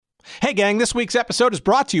Hey gang, this week's episode is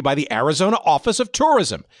brought to you by the Arizona Office of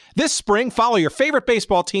Tourism. This spring, follow your favorite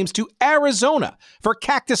baseball teams to Arizona for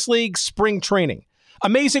Cactus League spring training.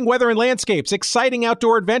 Amazing weather and landscapes, exciting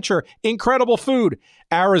outdoor adventure, incredible food.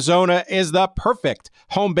 Arizona is the perfect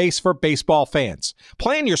home base for baseball fans.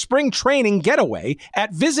 Plan your spring training getaway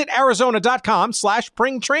at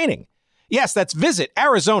visitarizona.com/spring training. Yes, that's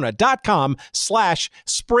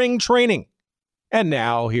visitarizona.com/spring training. And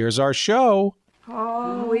now here's our show.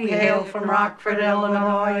 Oh, we hail from Rockford,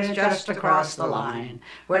 Illinois, just across the line.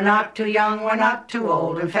 We're not too young, we're not too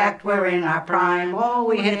old, in fact, we're in our prime. Oh,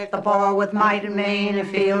 we hit the ball with might and main, and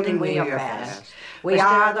fielding we are fast. We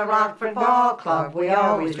are the Rockford Ball Club, we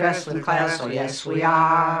always dress in class, oh yes we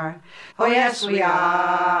are. Oh yes we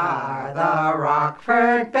are, the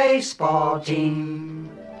Rockford baseball team.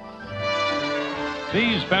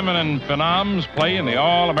 These feminine phenoms play in the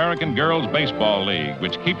All-American Girls Baseball League,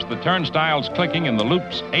 which keeps the turnstiles clicking in the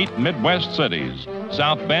Loop's 8 Midwest cities: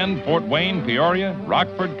 South Bend, Fort Wayne, Peoria,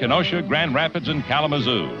 Rockford, Kenosha, Grand Rapids, and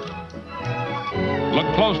Kalamazoo.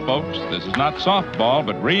 Look close, folks. This is not softball,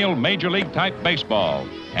 but real Major League-type baseball,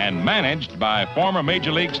 and managed by former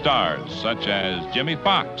Major League stars, such as Jimmy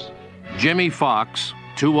Fox. Jimmy Fox,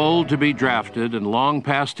 too old to be drafted and long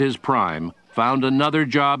past his prime, found another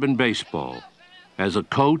job in baseball as a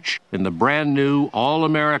coach in the brand new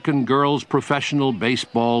All-American Girls Professional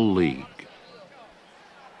Baseball League.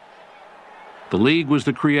 The league was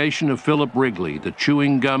the creation of Philip Wrigley, the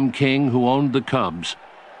chewing gum king who owned the Cubs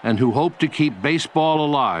and who hoped to keep baseball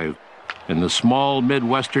alive in the small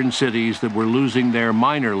Midwestern cities that were losing their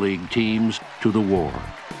minor league teams to the war.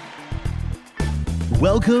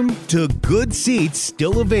 Welcome to Good Seats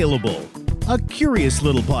Still Available, a curious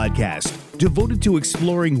little podcast devoted to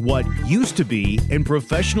exploring what used to be in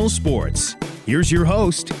professional sports. Here's your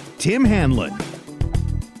host, Tim Hanlon.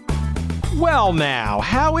 Well now,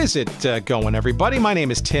 how is it going, everybody? My name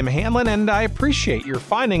is Tim Hanlon, and I appreciate your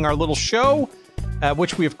finding our little show,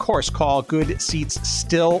 which we, of course, call Good Seats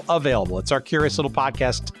Still Available. It's our curious little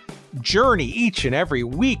podcast journey each and every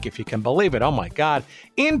week, if you can believe it, oh my God,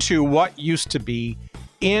 into what used to be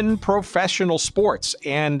in professional sports.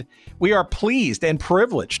 And we are pleased and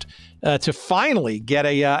privileged to finally get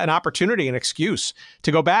an opportunity, an excuse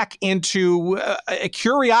to go back into a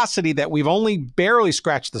curiosity that we've only barely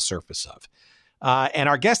scratched the surface of. And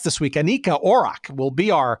our guest this week, Anika Orrock, will be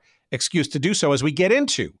our excuse to do so as we get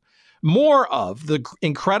into more of the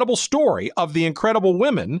incredible story of the incredible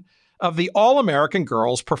women of the All-American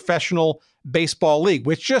Girls Professional Baseball League,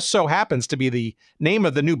 which just so happens to be the name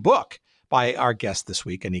of the new book by our guest this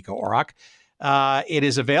week, Anika Orrock. It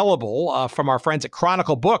is available from our friends at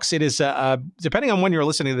Chronicle Books. It is, depending on when you're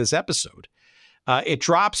listening to this episode, it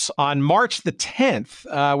drops on March the 10th.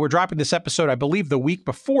 We're dropping this episode, I believe, the week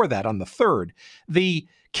before that, on the 3rd. The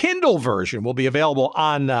Kindle version will be available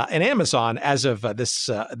on Amazon as of this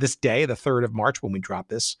day, the 3rd of March, when we drop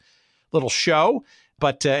this little show.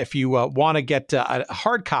 But if you want to get a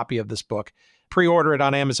hard copy of this book, pre-order it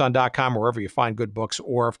on Amazon.com, wherever you find good books.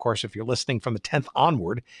 Or, of course, if you're listening from the 10th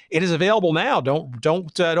onward, it is available now.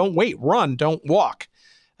 Don't wait, run, don't walk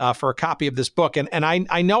for a copy of this book. And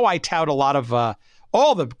I know I tout a lot of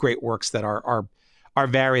all the great works that our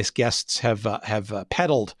various guests have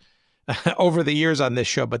peddled over the years on this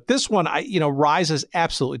show, but this one, rises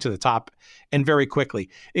absolutely to the top, and very quickly.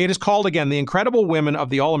 It is called, again, The Incredible Women of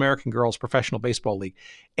the All-American Girls Professional Baseball League.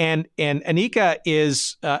 And Anika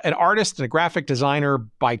is an artist and a graphic designer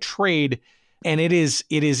by trade, and it is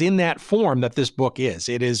in that form that this book is.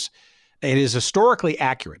 It is historically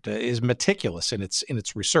accurate, it is meticulous in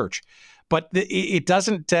its research, but it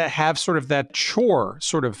doesn't have sort of that chore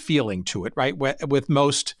sort of feeling to it, right? With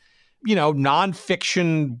most,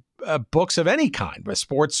 nonfiction books of any kind,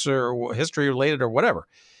 sports or history related or whatever.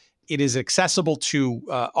 It is accessible to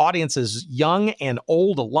audiences young and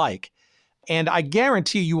old alike. And I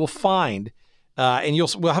guarantee you will find, and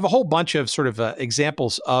we'll have a whole bunch of sort of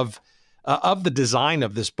examples of the design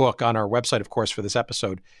of this book on our website, of course, for this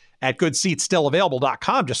episode at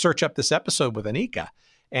goodseatsstillavailable.com. Just search up this episode with Anika,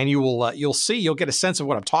 and you'll get a sense of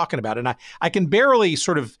what I'm talking about. And I can barely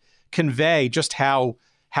sort of convey just how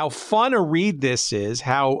fun a read this is,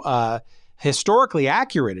 how historically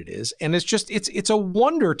accurate it is, and it's a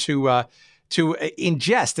wonder to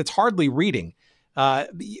ingest. It's hardly reading.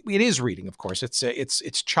 It is reading, of course.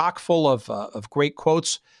 It's chock full of great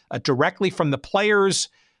quotes directly from the players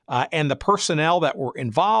and the personnel that were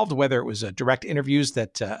involved, whether it was direct interviews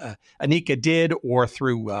that Anika did, or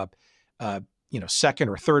through second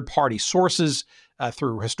or third party sources,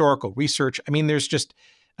 through historical research. I mean, there's just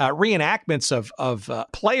reenactments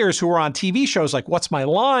of players who are on TV shows like What's My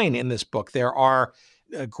Line in this book. There are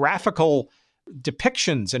graphical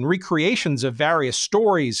depictions and recreations of various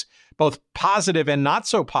stories, both positive and not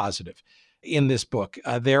so positive, in this book.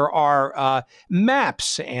 There are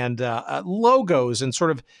maps and logos and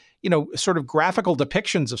sort of graphical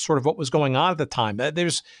depictions of sort of what was going on at the time.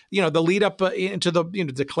 There's, the lead up into the,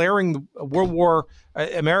 declaring World War,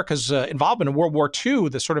 America's involvement in World War II,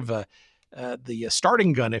 the sort of the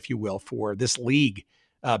starting gun, if you will, for this league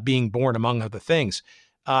being born, among other things.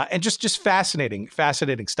 And just fascinating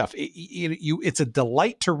stuff. It's a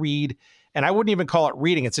delight to read, and I wouldn't even call it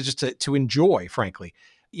reading. It's just to enjoy, frankly.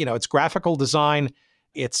 It's graphical design.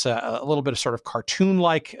 It's a little bit of sort of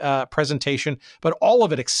cartoon-like presentation, but all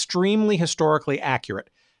of it extremely historically accurate.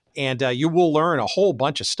 And you will learn a whole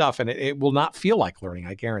bunch of stuff, and it will not feel like learning,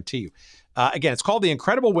 I guarantee you. Again, it's called The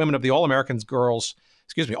Incredible Women of the All-American Girls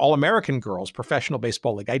Professional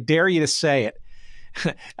Baseball League. I dare you to say it.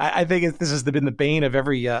 I think this has been the bane of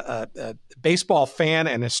every baseball fan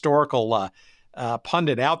and historical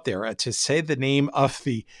pundit out there, to say the name of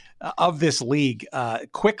this league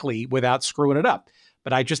quickly without screwing it up.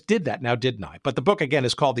 But I just did that now, didn't I? But the book, again,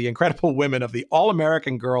 is called The Incredible Women of the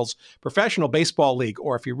All-American Girls Professional Baseball League,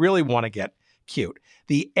 or if you really want to get cute,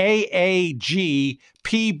 the AAGPBL.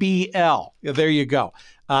 There you go.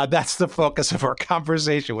 That's the focus of our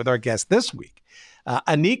conversation with our guest this week.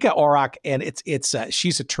 Anika Orrock, and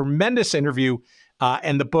she's a tremendous interview,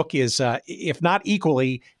 and the book is, if not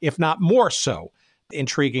equally, if not more so,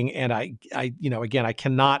 intriguing. And I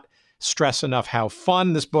cannot stress enough how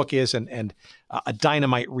fun this book is, and a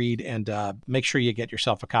dynamite read. And make sure you get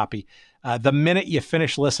yourself a copy the minute you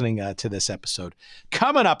finish listening to this episode.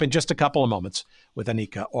 Coming up in just a couple of moments with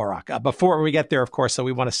Anika Orrock. Before we get there, of course,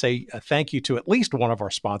 we want to say thank you to at least one of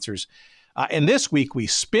our sponsors. And this week, we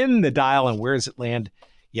spin the dial, and where does it land?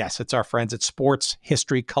 Yes, it's our friends at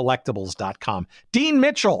sportshistorycollectibles.com. Dean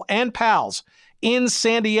Mitchell and pals in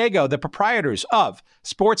San Diego, the proprietors of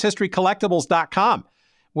sportshistorycollectibles.com,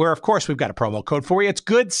 where, of course, we've got a promo code for you. It's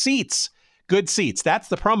Good Seats. Good Seats. That's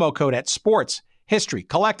the promo code at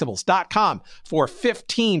sportshistorycollectibles.com for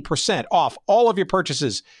 15% off all of your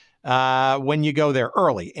purchases when you go there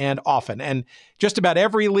early and often. And just about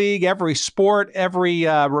every league, every sport, every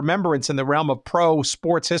remembrance in the realm of pro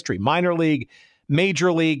sports history, minor league,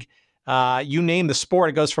 major league, you name the sport.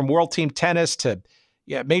 It goes from World Team Tennis to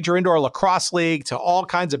Major Indoor Lacrosse League to all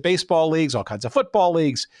kinds of baseball leagues, all kinds of football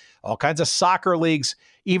leagues, all kinds of soccer leagues,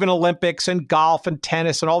 even Olympics and golf and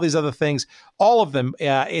tennis and all these other things. All of them,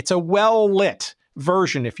 it's a well-lit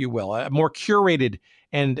version, if you will, a more curated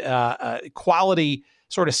and quality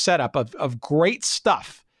sort of setup of great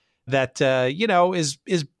stuff that, is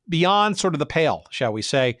beyond sort of the pale, shall we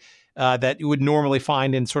say, that you would normally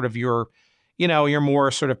find in sort of your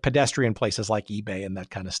more sort of pedestrian places like eBay and that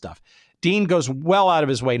kind of stuff. Dean goes well out of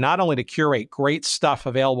his way, not only to curate great stuff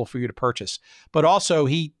available for you to purchase, but also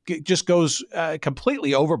he just goes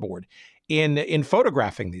completely overboard in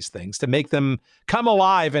photographing these things to make them come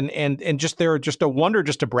alive and just they're just a wonder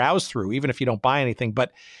just to browse through, even if you don't buy anything.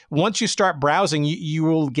 But once you start browsing, you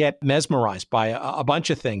will get mesmerized by a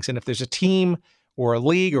bunch of things. And if there's a team or a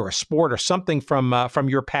league or a sport or something from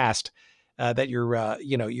your past that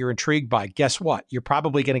you're intrigued by, guess what? You're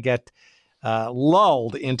probably going to get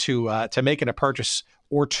lulled into to making a purchase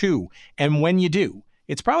or two. And when you do,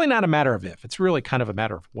 it's probably not a matter of if, it's really kind of a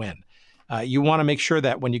matter of when. You want to make sure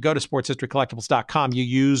that when you go to sportshistorycollectibles.com, you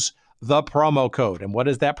use the promo code. And what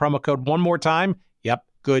is that promo code? One more time. Yep.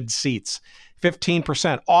 Good Seats.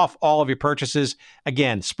 15% off all of your purchases.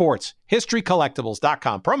 Again,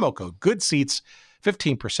 sportshistorycollectibles.com. Promo code Good Seats.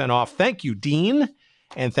 15% off. Thank you, Dean.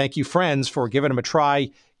 And thank you, friends, for giving them a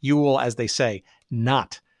try. You will, as they say,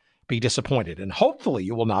 not be disappointed. And hopefully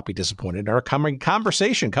you will not be disappointed in our coming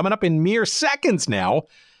conversation coming up in mere seconds now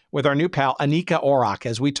with our new pal, Anika Orrock,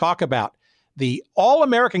 as we talk about the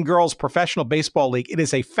All-American Girls Professional Baseball League. It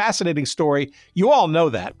is a fascinating story. You all know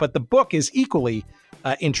that, but the book is equally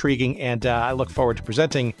intriguing, and I look forward to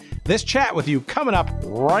presenting this chat with you coming up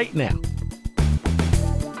right now.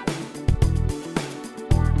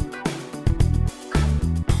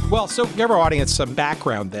 Well, so give our audience some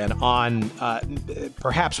background then on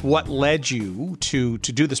perhaps what led you to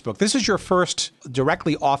do this book. This is your first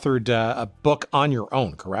directly authored book on your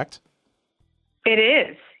own, correct? It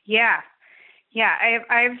is, yeah. Yeah,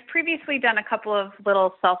 I've previously done a couple of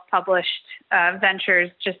little self-published ventures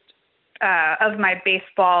just of my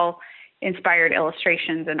baseball-inspired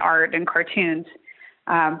illustrations and art and cartoons.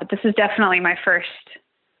 But this is definitely my first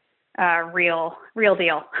real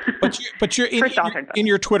deal. But you're in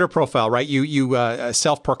your Twitter profile, right? You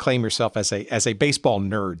self-proclaim yourself as a baseball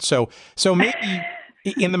nerd. So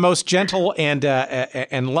In the most gentle and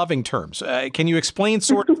loving terms. Can you explain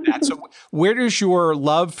sort of that? So where does your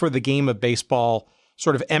love for the game of baseball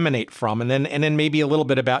sort of emanate from? And then maybe a little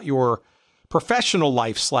bit about your professional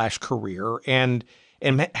life / career and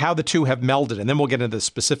how the two have melded. And then we'll get into the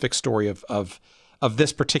specific story of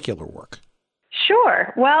this particular work.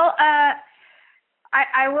 Sure. Well,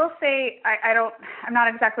 I will say I'm not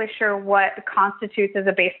exactly sure what constitutes as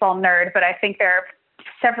a baseball nerd, but I think there are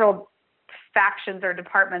several factions or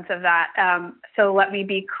departments of that. So let me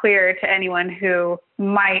be clear to anyone who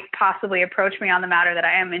might possibly approach me on the matter that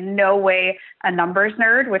I am in no way a numbers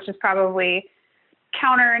nerd, which is probably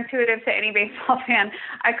counterintuitive to any baseball fan.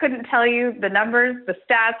 I couldn't tell you the numbers, the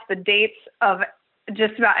stats, the dates of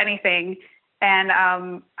just about anything. And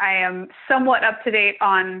I am somewhat up to date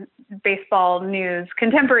on baseball news,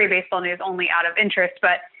 contemporary baseball news, only out of interest.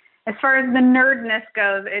 But as far as the nerdness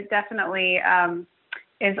goes, it definitely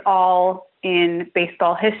is all in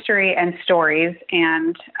baseball history and stories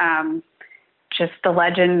and just the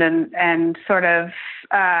legend and sort of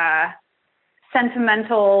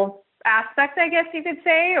sentimental aspect, I guess you could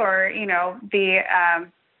say, or,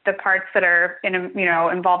 the parts that are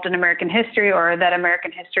involved in American history or that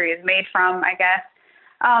American history is made from, I guess.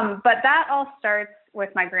 But that all starts with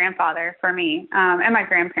my grandfather for me, and my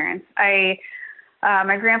grandparents.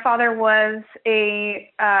 My grandfather was a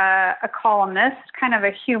columnist, kind of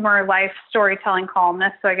a humor life storytelling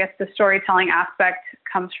columnist. So I guess the storytelling aspect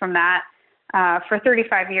comes from that. For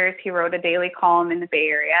 35 years, he wrote a daily column in the Bay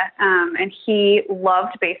Area, and he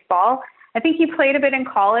loved baseball. I think he played a bit in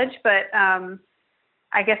college, but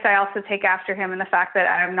I guess I also take after him in the fact that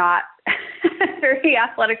I'm not very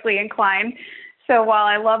athletically inclined. So while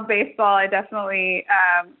I love baseball, I definitely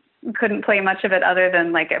couldn't play much of it other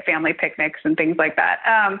than like at family picnics and things like that.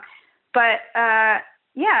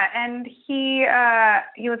 And he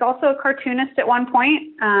was also a cartoonist at one point.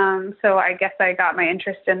 So I guess I got my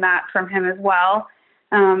interest in that from him as well.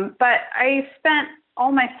 But I spent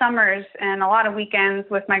all my summers and a lot of weekends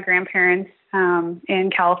with my grandparents in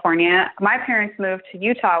California. My parents moved to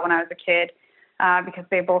Utah when I was a kid because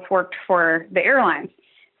they both worked for the airlines.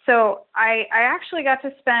 So I actually got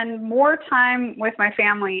to spend more time with my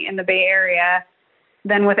family in the Bay Area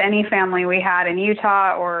than with any family we had in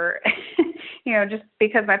Utah or, just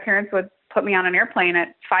because my parents would put me on an airplane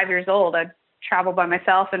at 5 years old. I'd travel by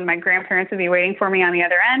myself and my grandparents would be waiting for me on the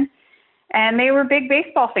other end. And they were big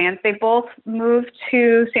baseball fans. They both moved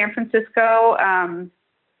to San Francisco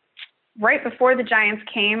right before the Giants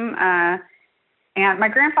came. And my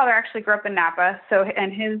grandfather actually grew up in Napa.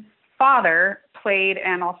 And his father played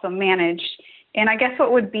and also managed in, I guess,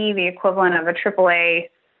 what would be the equivalent of a AAA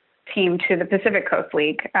team to the Pacific Coast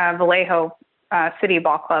League, Vallejo City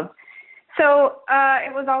Ball Club. So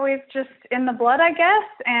it was always just in the blood, I guess,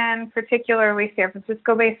 and particularly San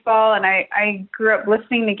Francisco baseball. And I grew up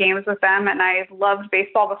listening to games with them, and I loved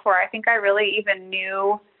baseball before I think I really even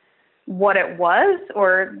knew what it was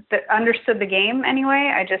or understood the game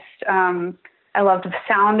anyway. I loved the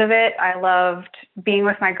sound of it. I loved being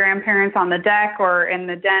with my grandparents on the deck or in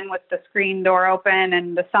the den with the screen door open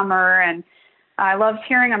in the summer. And I loved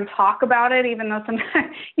hearing them talk about it, even though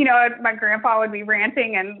sometimes, my grandpa would be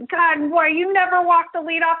ranting and, God, boy, you never walked the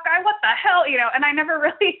leadoff guy. What the hell? And I never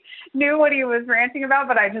really knew what he was ranting about,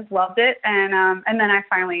 but I just loved it. And then I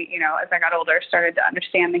finally, as I got older, started to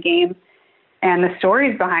understand the game and the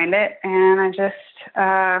stories behind it. And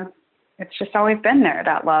it's just always been there,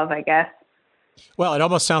 that love, I guess. Well, it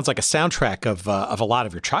almost sounds like a soundtrack of a lot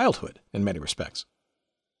of your childhood in many respects.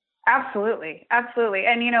 Absolutely. Absolutely.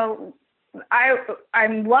 And,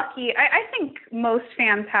 I'm lucky. I think most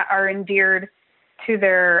fans are endeared to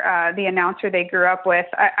the announcer they grew up with.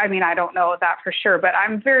 I mean, I don't know that for sure, but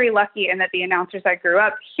I'm very lucky in that the announcers I grew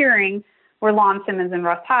up hearing were Lon Simmons and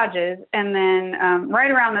Russ Hodges. And then right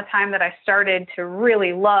around the time that I started to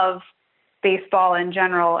really love baseball in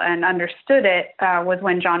general and understood it was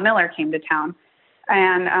when John Miller came to town.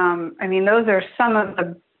 And those are some of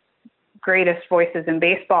the greatest voices in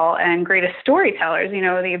baseball and greatest storytellers,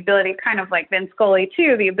 the ability, kind of like Vin Scully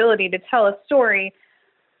too, the ability to tell a story,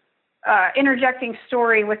 interjecting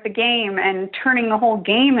story with the game and turning the whole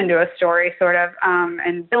game into a story sort of,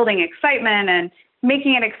 and building excitement and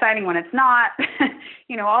making it exciting when it's not,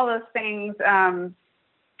 all those things.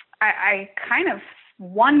 I kind of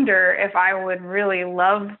wonder if I would really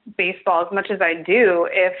love baseball as much as I do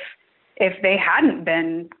if they hadn't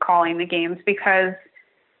been calling the games, because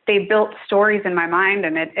they built stories in my mind,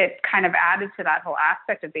 and it kind of added to that whole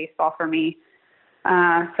aspect of baseball for me.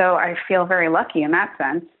 So I feel very lucky in that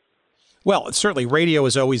sense. Well, certainly radio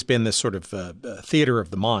has always been this sort of theater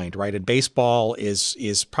of the mind, right? And baseball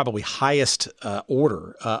is probably highest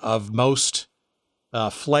order of most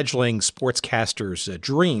fledgling sportscasters'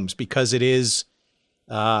 dreams, because it is,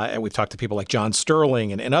 and we've talked to people like John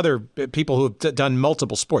Sterling and other people who have done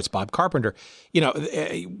multiple sports, Bob Carpenter.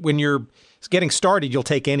 When you're getting started, you'll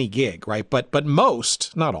take any gig, right? But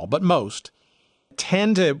most, not all, but most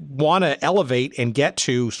tend to want to elevate and get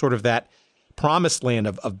to sort of that promised land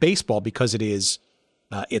of baseball, because it is,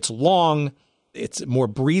 it's long, it's more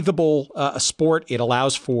breathable a sport. It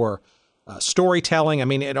allows for storytelling. I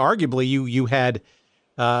mean, and arguably you had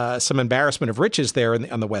some embarrassment of riches there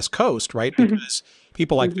on the West Coast, right? Because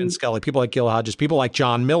people like Vin Scully, people like Gil Hodges, people like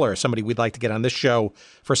John Miller, somebody we'd like to get on this show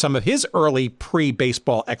for some of his early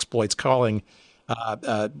pre-baseball exploits, calling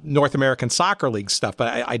North American Soccer League stuff.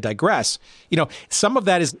 But I digress. Some of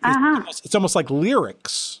that is it's almost like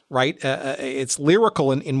lyrics, right? It's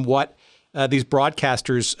lyrical in what these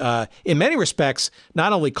broadcasters, in many respects,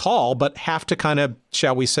 not only call, but have to kind of,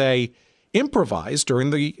 shall we say, improvise during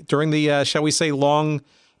the shall we say, long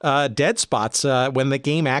dead spots when the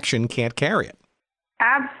game action can't carry it.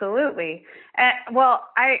 Absolutely. Well,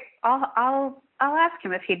 I'll ask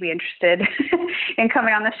him if he'd be interested in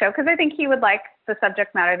coming on the show, because I think he would like the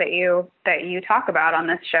subject matter that you talk about on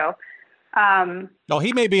this show. Well,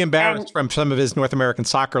 he may be embarrassed from some of his North American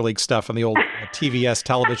Soccer League stuff on the old TVS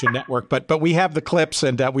television network, but we have the clips,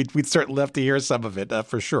 and we'd certainly love to hear some of it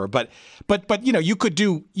for sure. But you could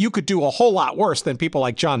do a whole lot worse than people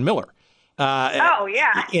like John Miller.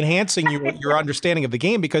 Enhancing your understanding of the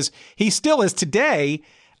game, because he still is today.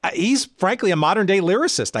 He's frankly a modern day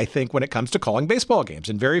lyricist, I think, when it comes to calling baseball games,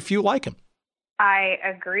 and very few like him. I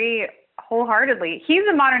agree wholeheartedly. He's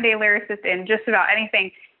a modern day lyricist in just about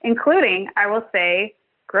anything, including, I will say,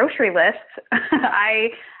 grocery lists.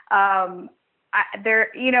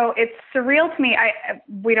 It's surreal to me.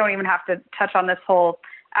 We don't even have to touch on this whole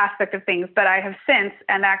aspect of things, but I have since,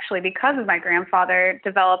 and actually because of my grandfather,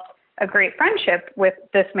 developed a great friendship with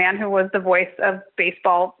this man who was the voice of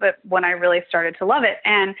baseball when I really started to love it.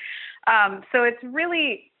 And so it's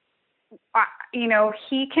really,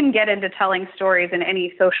 he can get into telling stories in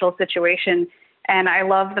any social situation. And I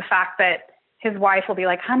love the fact that his wife will be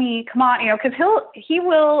like, honey, come on, because he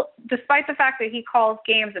will, despite the fact that he calls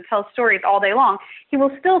games and tells stories all day long, he will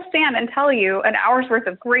still stand and tell you an hour's worth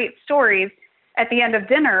of great stories at the end of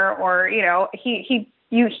dinner, or, you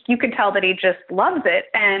can tell that he just loves it,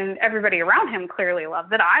 and everybody around him clearly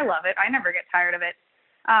loves it. I love it. I never get tired of it.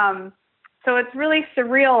 So it's really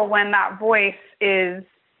surreal when that voice is,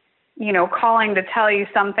 calling to tell you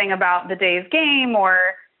something about the day's game,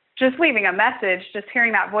 or just leaving a message. Just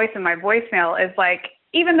hearing that voice in my voicemail is like,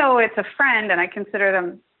 even though it's a friend and I consider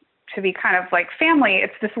them to be kind of like family,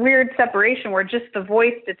 it's this weird separation where just the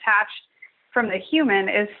voice detached from the human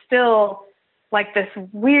is still like this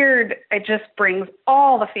weird, it just brings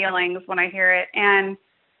all the feelings when I hear it. And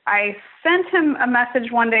I sent him a message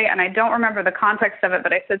one day, and I don't remember the context of it,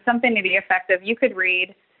 but I said something to the effect of, you could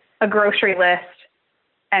read a grocery list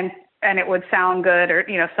and it would sound good, or,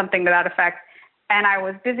 something to that effect. And I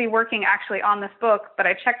was busy working actually on this book, but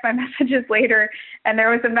I checked my messages later, and there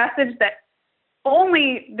was a message that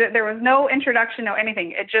there was no introduction, no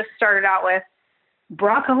anything. It just started out with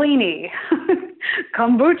broccolini,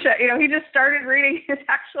 kombucha. He just started reading his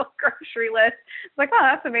actual grocery list. It's like, oh,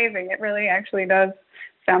 that's amazing. It really actually does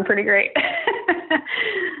sound pretty great.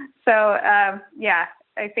 So, I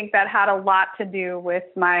think that had a lot to do with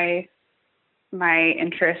my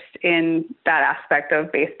interest in that aspect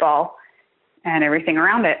of baseball and everything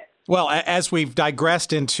around it. Well, as we've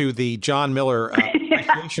digressed into the John Miller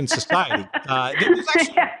Appreciation Society,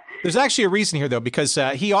 there's actually a reason here, though, because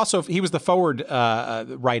he was the forward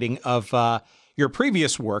writing of your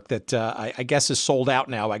previous work that I guess is sold out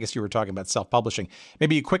now. I guess you were talking about self-publishing.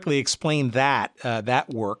 Maybe you quickly explain that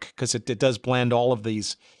work, because it does blend all of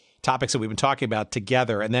these topics that we've been talking about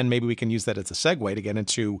together, and then maybe we can use that as a segue to get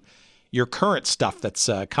into your current stuff that's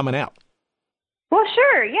coming out. Well,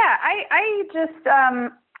 sure. Yeah, I just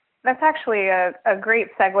that's actually a great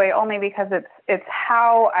segue, only because it's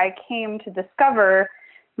how I came to discover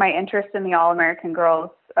my interest in the All-American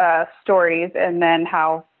Girls stories, and then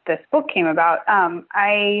how this book came about. Some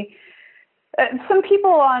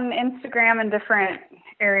people on Instagram and different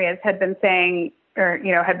areas had been saying, or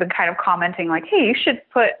had been kind of commenting like, hey, you should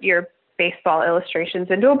put your baseball illustrations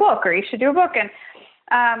into a book, or you should do a book. And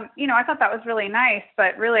I thought that was really nice,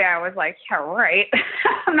 but really I was like, yeah, right.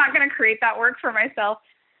 I'm not going to create that work for myself.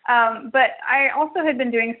 But I also had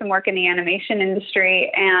been doing some work in the animation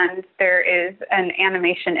industry, and there is an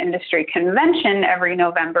animation industry convention every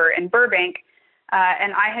November in Burbank.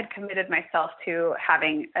 And I had committed myself to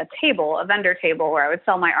having a vendor table where I would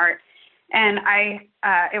sell my art. And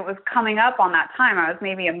it was coming up on that time. I was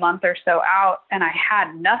maybe a month or so out, and I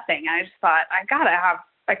had nothing. I just thought,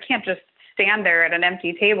 I can't just stand there at an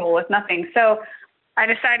empty table with nothing. So I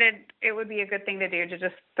decided it would be a good thing to do to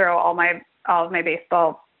just throw all of my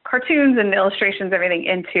baseball cartoons and illustrations, everything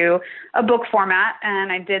into a book format.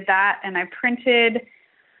 And I did that, and I printed,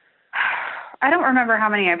 I don't remember how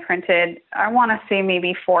many I printed. I want to say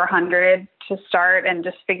maybe 400 to start, and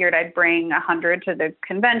just figured I'd bring 100 to the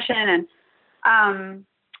convention.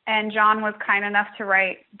 And John was kind enough to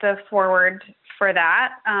write the foreword for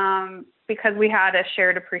that, because we had a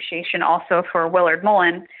shared appreciation also for Willard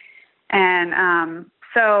Mullen. And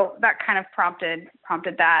so that kind of prompted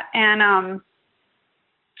that. And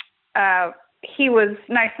he was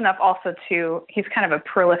nice enough also he's kind of a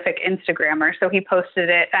prolific Instagrammer, so he posted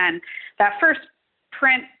it, and that first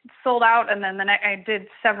print sold out, and then I did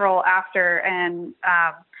several after, and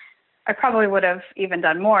I probably would have even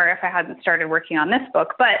done more if I hadn't started working on this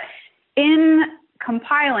book. But in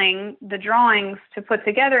compiling the drawings to put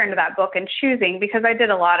together into that book and choosing, because I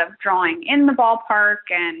did a lot of drawing in the ballpark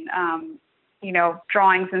and,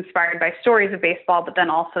 drawings inspired by stories of baseball, but then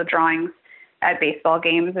also drawings at baseball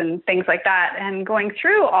games and things like that. And going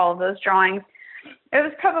through all of those drawings, it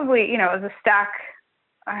was probably, it was a stack,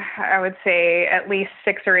 I would say at least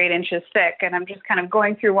 6 or 8 inches thick. And I'm just kind of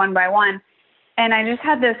going through one by one. And I just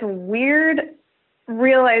had this weird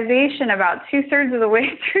realization about 2/3 of the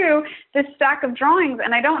way through this stack of drawings.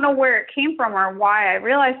 And I don't know where it came from or why I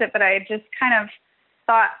realized it, but I just kind of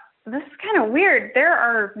thought, this is kind of weird. There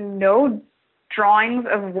are no drawings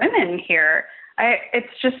of women here.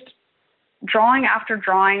 It's just drawing after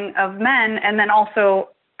drawing of men, and then also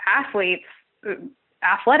athletic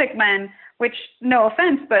men, which, no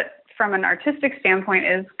offense, but from an artistic standpoint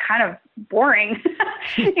is kind of boring.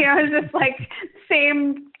 It's just like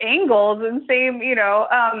same angles and same,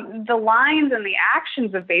 the lines and the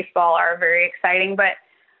actions of baseball are very exciting. But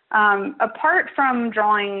apart from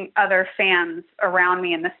drawing other fans around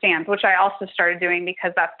me in the stands, which I also started doing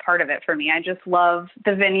because that's part of it for me. I just love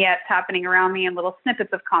the vignettes happening around me and little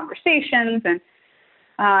snippets of conversations,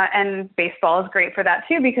 and baseball is great for that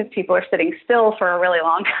too, because people are sitting still for a really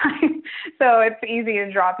long time. So it's easy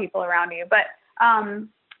to draw people around you. But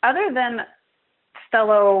other than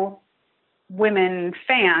fellow women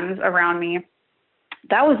fans around me,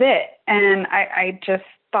 that was it. And I just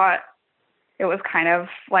thought it was kind of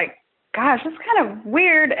like, gosh, it's kind of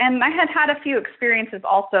weird. And I had a few experiences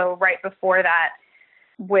also right before that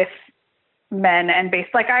with men and base.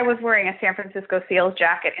 Like, I was wearing a San Francisco Seals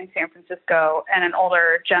jacket in San Francisco, and an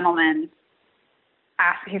older gentleman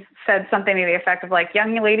he said something to the effect of like,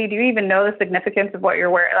 young lady, do you even know the significance of what you're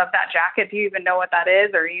wearing, of that jacket? Do you even know what that is?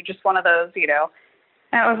 Or are you just one of those, And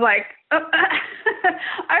I was like,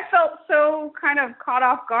 I felt so kind of caught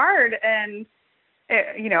off guard, and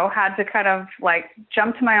had to kind of like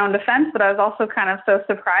jump to my own defense, but I was also kind of so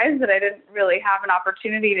surprised that I didn't really have an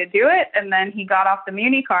opportunity to do it. And then he got off the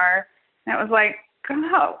Muni car, and it was like,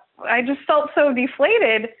 oh, I just felt so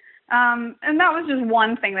deflated. And that was just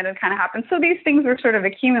one thing that had kind of happened. So these things were sort of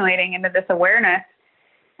accumulating into this awareness.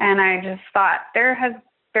 And I just thought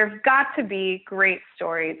there's got to be great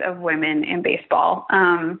stories of women in baseball,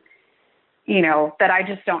 that I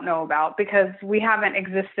just don't know about, because we haven't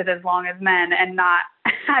existed as long as men and not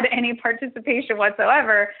had any participation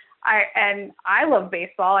whatsoever. I love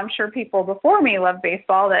baseball. I'm sure people before me love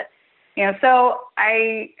baseball so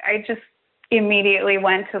I just immediately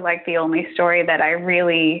went to like the only story that I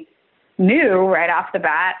really knew right off the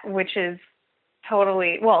bat, which is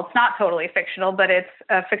it's not totally fictional, but it's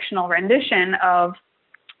a fictional rendition of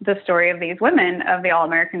the story of these women of the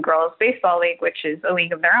All-American Girls Baseball League, which is A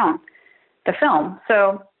League of Their Own, the film.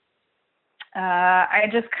 So I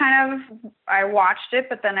just I watched it,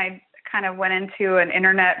 but then I kind of went into an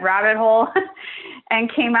internet rabbit hole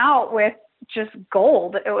and came out with just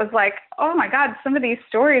gold. It was like, oh my God, some of these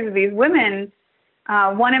stories of these women,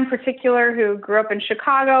 one in particular who grew up in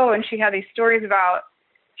Chicago, and she had these stories about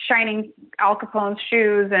shining Al Capone's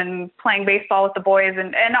shoes and playing baseball with the boys.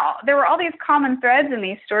 And there were all these common threads in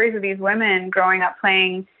these stories of these women growing up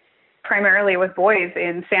playing primarily with boys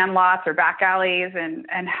in sandlots or back alleys,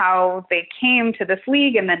 and how they came to this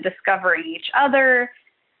league and then discovering each other,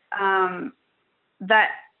 that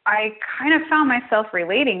I kind of found myself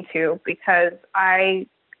relating to, because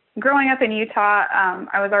growing up in Utah,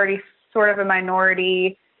 I was already sort of a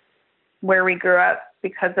minority where we grew up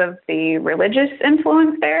because of the religious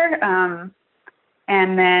influence there.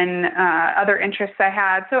 And then other interests I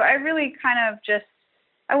had. So I really kind of just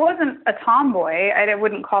I wasn't a tomboy. I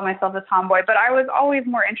wouldn't call myself a tomboy, but I was always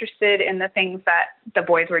more interested in the things that the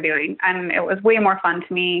boys were doing, and it was way more fun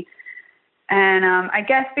to me. And I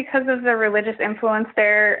guess because of the religious influence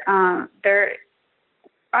there,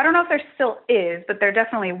 I don't know if there still is, but there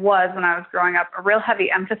definitely was when I was growing up, a real heavy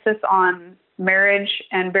emphasis on marriage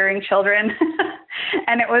and bearing children.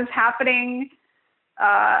 And it was happening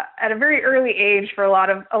at a very early age for a lot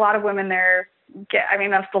of women there.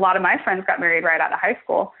 That's a lot of my friends got married right out of high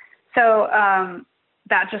school. So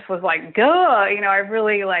that just was like, duh, I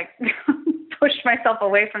really pushed myself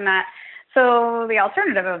away from that. So the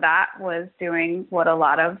alternative of that was doing what a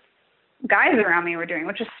lot of guys around me were doing,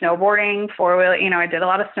 which is snowboarding, four-wheel. I did a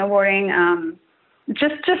lot of snowboarding,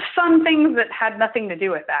 just fun things that had nothing to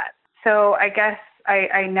do with that. So I guess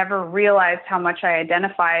I never realized how much I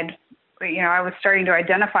identified. I was starting to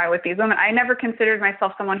identify with these women. I never considered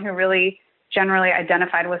myself someone who really generally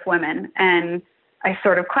identified with women, and I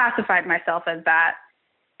sort of classified myself as that.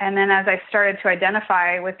 And then as I started to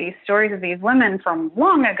identify with these stories of these women from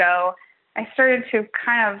long ago, I started to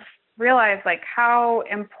kind of realize how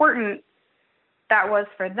important that was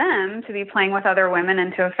for them to be playing with other women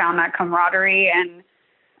and to have found that camaraderie and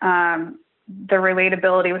the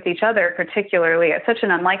relatability with each other, particularly at such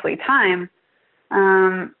an unlikely time.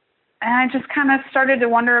 And I just kind of started to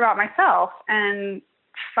wonder about myself and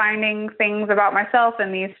finding things about myself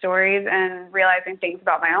in these stories and realizing things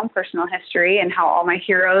about my own personal history and how all my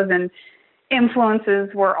heroes and influences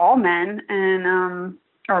were all men, and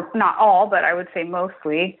or not all, but I would say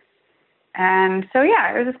mostly. And so, it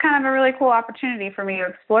was just kind of a really cool opportunity for me to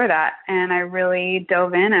explore that. And I really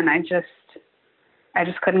dove in, and I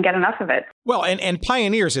just couldn't get enough of it. Well, and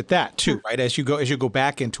pioneers at that too, right? As you go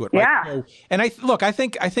back into it, right? Yeah. So, and I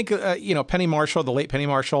think Penny Marshall, the late Penny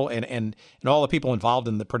Marshall, and all the people involved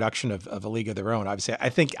in the production of A League of Their Own. Obviously, I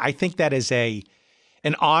think that is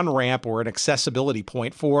an on-ramp or an accessibility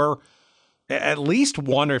point for at least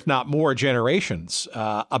one, or if not more, generations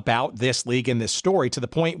about this league and this story, to the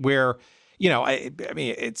point where,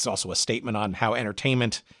 it's also a statement on how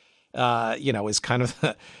entertainment, is kind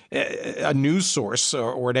of a news source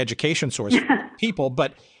or an education source for people.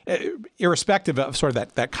 But irrespective of sort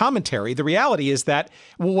of that commentary, the reality is that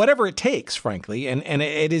whatever it takes, frankly, and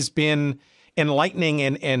it has been enlightening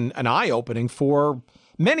and an eye-opening for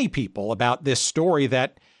many people about this story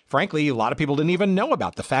that, frankly, a lot of people didn't even know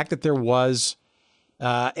about. The fact that there was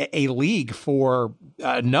a league for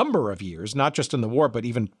a number of years, not just in the war, but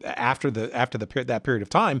even after that period of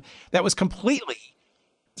time, that was completely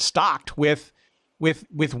stocked with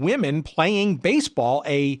women playing baseball,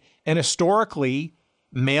 an historically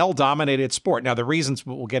male-dominated sport. Now, the reasons,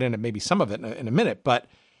 we'll get into maybe some of it in a minute, but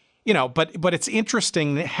it's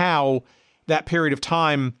interesting how that period of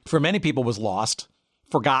time for many people was lost,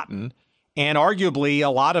 forgotten, and arguably a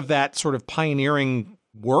lot of that sort of pioneering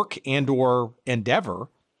work and or endeavor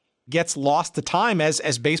gets lost to time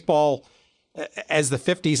as baseball, as the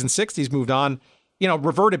 50s and 60s moved on,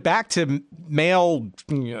 reverted back to male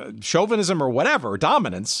chauvinism or whatever,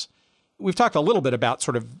 dominance. We've talked a little bit about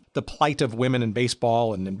sort of the plight of women in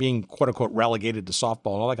baseball and being quote unquote relegated to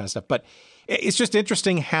softball and all that kind of stuff. But it's just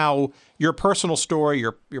interesting how your personal story,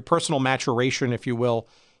 your personal maturation, if you will,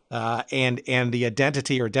 and the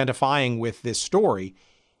identity or identifying with this story,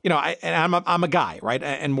 I'm a guy, right?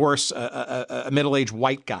 And worse, a middle-aged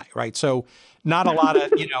white guy, right? So not a lot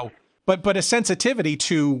of, but a sensitivity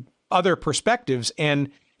to other perspectives.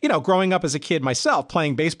 And, growing up as a kid myself,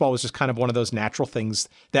 playing baseball was just kind of one of those natural things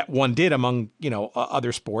that one did among,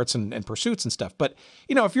 other sports and pursuits and stuff. But,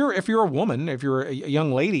 if you're a woman, if you're a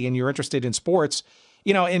young lady and you're interested in sports,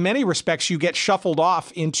 in many respects, you get shuffled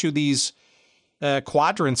off into these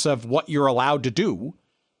quadrants of what you're allowed to do.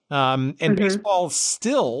 And baseball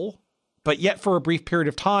still, but yet for a brief period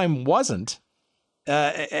of time, wasn't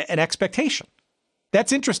an expectation.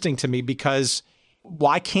 That's interesting to me, because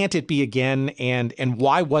why can't it be again? And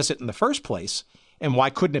why was it in the first place? And why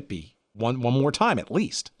couldn't it be one more time at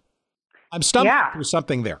least? I'm stumbling through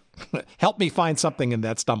something there. Help me find something in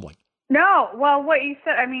that stumbling. No, well, what you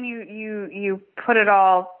said, you put it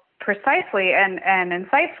all precisely and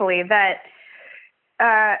insightfully, that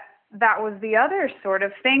that was the other sort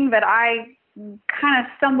of thing that I kind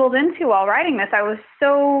of stumbled into while writing this. I was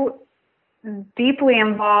so deeply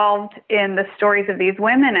involved in the stories of these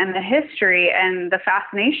women and the history and the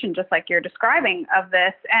fascination, just like you're describing, of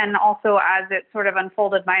this, and also as it sort of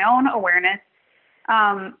unfolded my own awareness,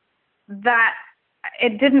 that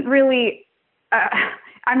it didn't really,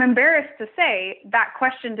 I'm embarrassed to say, that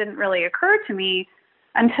question didn't really occur to me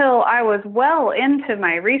until I was well into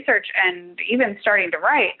my research and even starting to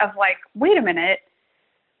write, of wait a minute,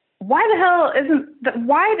 why the hell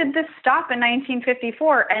why did this stop in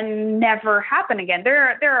 1954 and never happen again?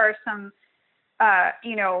 There are some,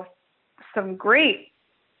 some great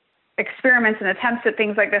experiments and attempts at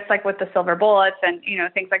things like this, like with the silver bullets and,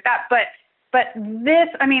 things like that. But this,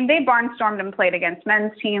 they barnstormed and played against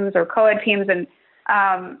men's teams or co-ed teams. And,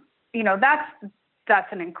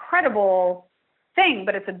 that's an incredible thing,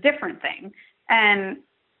 but it's a different thing. And,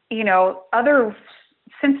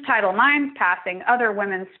 since Title IX's passing, other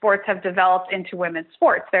women's sports have developed into women's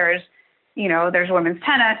sports. There's women's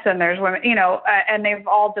tennis and there's women, and they've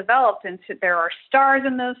all developed into, there are stars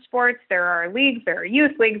in those sports. There are leagues, there are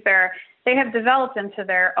youth leagues there. They have developed into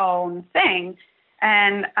their own thing.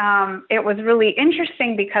 And it was really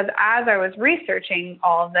interesting because as I was researching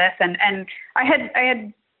all of this and I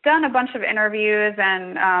had done a bunch of interviews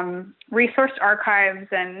and resourced archives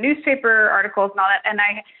and newspaper articles and all that. And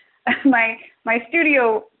my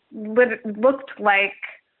studio looked like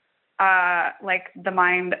the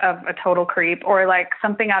mind of a total creep or like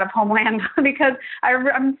something out of Homeland because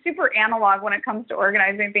I'm super analog when it comes to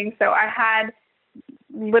organizing things. So I had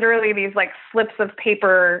literally these like slips of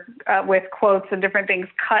paper with quotes and different things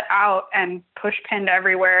cut out and push pinned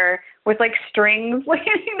everywhere with like strings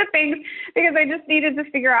leading to things because I just needed to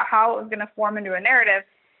figure out how it was going to form into a narrative.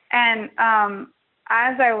 And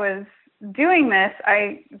as I was doing this,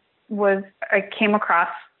 I came across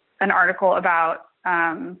an article about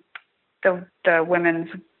the Women's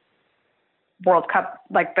World Cup,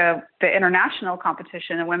 like the international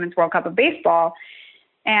competition, the Women's World Cup of Baseball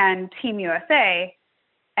and Team USA,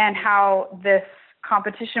 and how this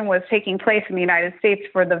competition was taking place in the United States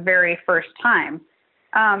for the very first time.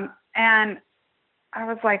 And I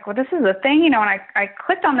was like, well, this is a thing, and I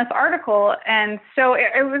clicked on this article. And so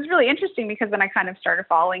it was really interesting because then I kind of started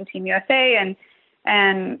following Team USA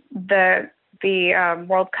and the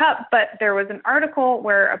World Cup. But there was an article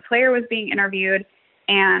where a player was being interviewed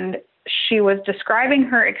and she was describing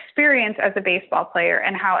her experience as a baseball player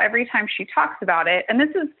and how every time she talks about it, and this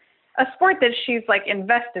is a sport that she's like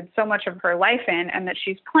invested so much of her life in and that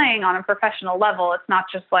she's playing on a professional level. It's not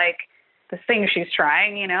just like this thing she's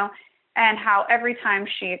trying, and how every time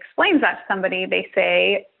she explains that to somebody, they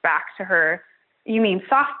say back to her, "You mean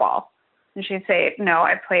softball?" And she'd say, "No,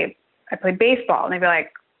 I played baseball." And they'd be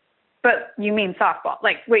like, "But you mean softball?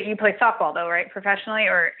 Like, wait, you play softball though, right? Professionally?"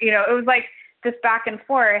 Or, it was like this back and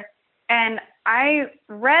forth. And I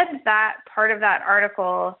read that part of that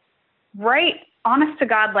article right, honest to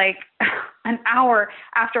God, like an hour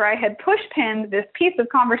after I had push pinned this piece of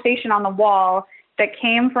conversation on the wall that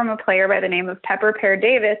came from a player by the name of Pepper Pear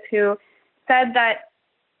Davis, who said that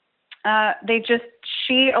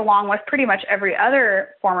she, along with pretty much every other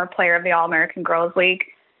former player of the All-American Girls League,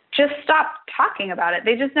 just stopped talking about it.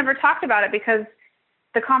 They just never talked about it because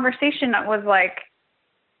the conversation was like,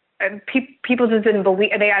 people just didn't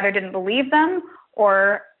believe, they either didn't believe them,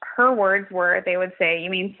 or her words were, they would say, "You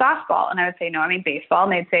mean softball?" And I would say, "No, I mean baseball."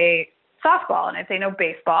 And they'd say softball. And I'd say, "No,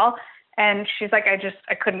 baseball." And she's like,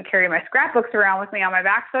 I couldn't carry my scrapbooks around with me on my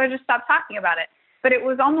back, so I just stopped talking about it. But it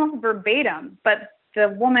was almost verbatim. But the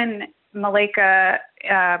woman, Malaika,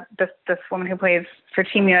 this woman who plays for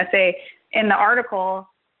Team USA, in the article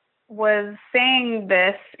was saying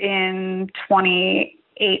this in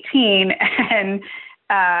 2018,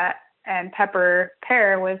 and Pepper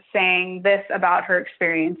Pear was saying this about her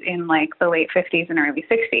experience in like the late 50s and early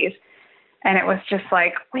 60s. And it was just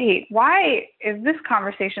like, wait, why is this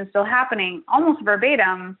conversation still happening almost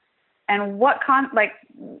verbatim? And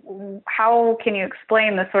how can you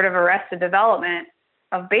explain the sort of arrested development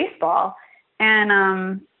of baseball?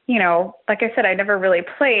 And, like I said, I never really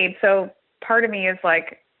played. So part of me is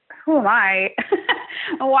like, who am I?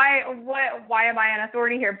 Why am I an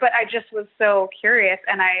authority here? But I just was so curious.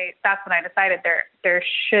 And that's when I decided there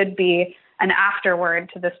should be an afterword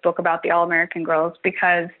to this book about the All-American Girls,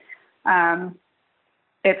 because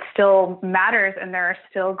it still matters, and there are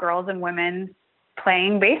still girls and women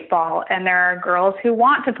playing baseball, and there are girls who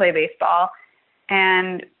want to play baseball.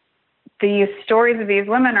 And these stories of these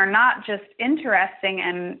women are not just interesting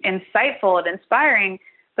and insightful and inspiring,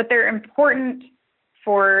 but they're important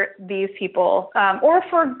for these people, or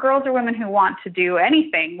for girls or women who want to do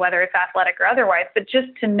anything, whether it's athletic or otherwise, but just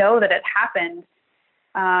to know that it happened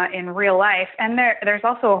in real life. And there's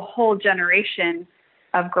also a whole generation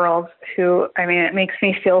of girls who, it makes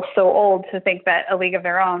me feel so old to think that A League of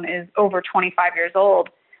Their Own is over 25 years old.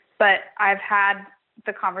 But I've had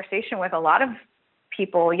the conversation with a lot of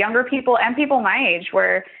people, younger people and people my age,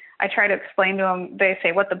 where I try to explain to them, they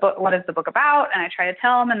say, what is the book about? And I try to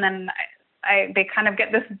tell them, and then they kind of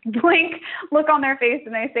get this blank look on their face,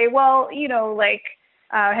 and they say, well,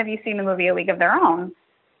 have you seen the movie A League of Their Own?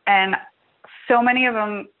 And so many of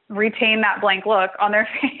them retain that blank look on their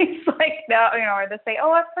face, like, no, or they say,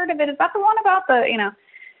 oh, I've heard of it. Is that the one about the,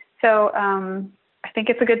 So I think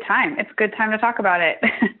it's a good time. It's a good time to talk about it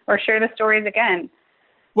or share the stories again.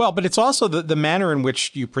 Well, but it's also the manner in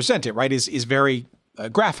which you present it, right, is very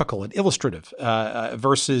graphical and illustrative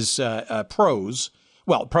versus prose.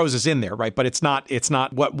 Well, prose is in there, right? But it's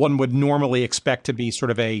not what one would normally expect to be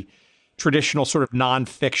sort of a traditional sort of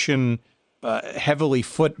nonfiction, heavily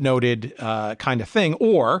footnoted kind of thing,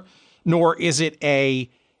 nor is it a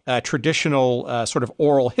traditional sort of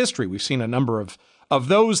oral history. We've seen a number of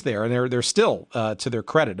those there, and they're still, to their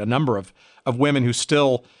credit, a number of women who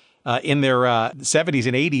still in their 70s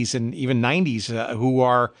and 80s and even 90s who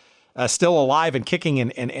are still alive and kicking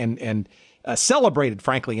and celebrated,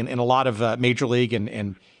 frankly, in a lot of major league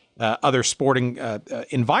and other sporting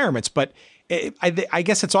environments. But I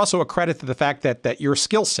guess it's also a credit to the fact that your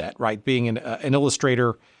skill set, right, being an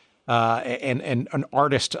illustrator and an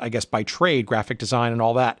artist, I guess, by trade, graphic design and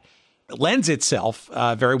all that, lends itself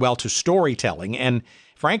very well to storytelling and,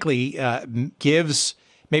 frankly, gives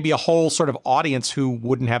maybe a whole sort of audience who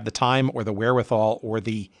wouldn't have the time or the wherewithal or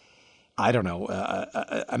the, I don't know,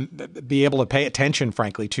 be able to pay attention,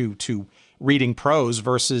 frankly, to reading prose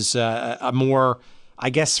versus a more, I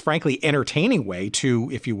guess, frankly, entertaining way to,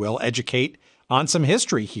 if you will, educate on some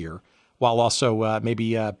history here, while also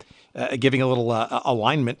maybe giving a little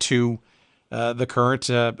alignment to the current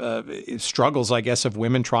struggles, I guess, of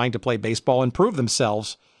women trying to play baseball and prove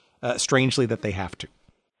themselves, strangely, that they have to.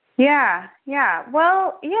 Yeah.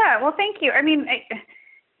 Well, thank you. I mean,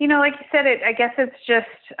 like you said, I guess it's just,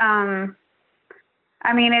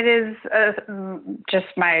 it is just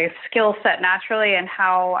my skill set naturally and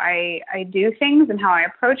how I do things and how I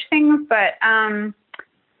approach things. But,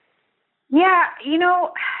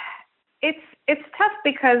 it's tough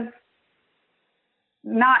because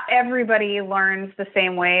not everybody learns the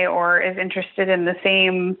same way or is interested in the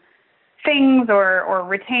same things or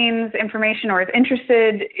retains information or is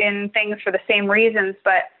interested in things for the same reasons.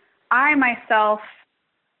 But I myself,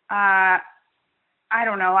 I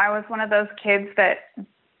don't know, I was one of those kids that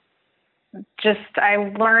I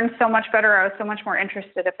learned so much better. I was so much more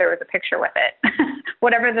interested if there was a picture with it,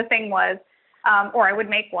 whatever the thing was, or I would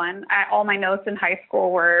make one. All my notes in high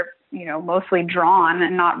school were, mostly drawn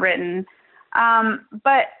and not written.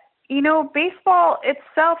 But baseball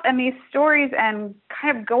itself and these stories and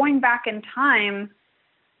kind of going back in time,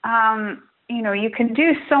 you can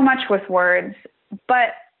do so much with words,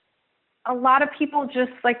 but a lot of people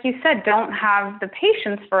just, like you said, don't have the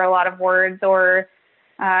patience for a lot of words or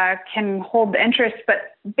can hold the interest.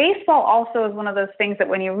 But baseball also is one of those things that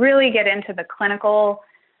when you really get into the clinical,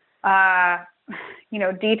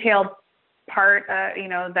 detailed part,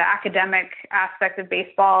 the academic aspect of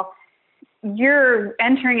baseball, you're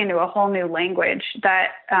entering into a whole new language that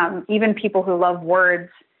even people who love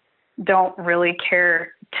words don't really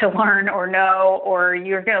care to learn or know, or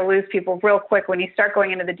you're going to lose people real quick when you start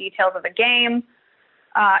going into the details of the game.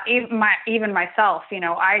 Even myself,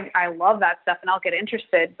 I love that stuff and I'll get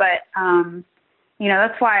interested, but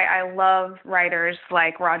that's why I love writers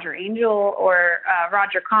like Roger Angell or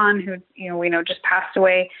Roger Kahn, who, we know just passed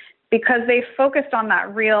away, because they focused on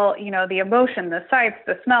that real, the emotion, the sights,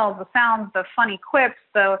 the smells, the sounds, the funny quips.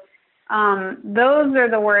 So those are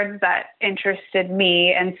the words that interested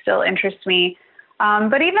me and still interest me.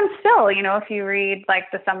 But even still, if you read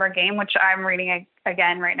like The Summer Game, which I'm reading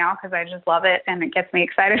again right now because I just love it and it gets me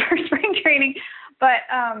excited for spring training. But,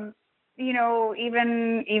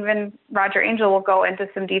 even Roger Angell will go into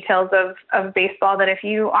some details of baseball that if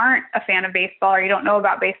you aren't a fan of baseball or you don't know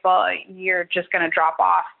about baseball, you're just going to drop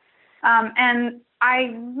off. And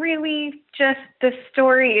I really the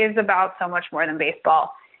story is about so much more than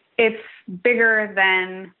baseball. It's bigger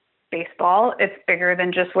than baseball. It's bigger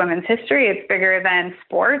than just women's history. It's bigger than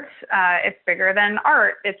sports. It's bigger than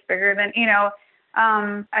art. It's bigger than,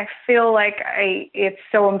 I feel like it's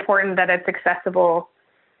so important that it's accessible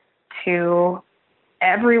to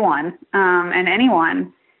everyone, and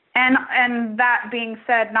anyone. And that being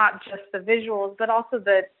said, not just the visuals, but also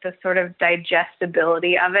the sort of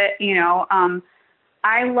digestibility of it.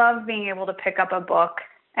 I love being able to pick up a book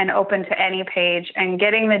and open to any page and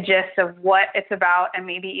getting the gist of what it's about and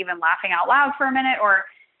maybe even laughing out loud for a minute or,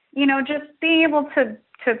 just being able to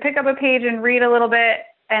pick up a page and read a little bit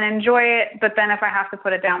and enjoy it. But then if I have to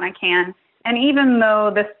put it down, I can. And even though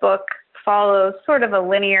this book follows sort of a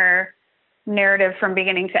linear narrative from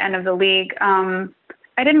beginning to end of the league,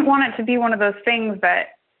 I didn't want it to be one of those things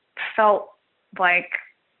that felt like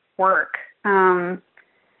work.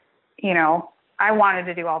 I wanted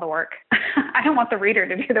to do all the work. I don't want the reader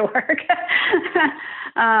to do the work.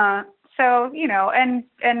 So, and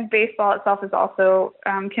baseball itself is also,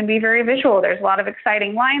 can be very visual. There's a lot of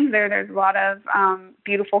exciting lines there. There's a lot of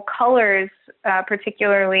beautiful colors,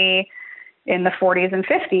 particularly in the 40s and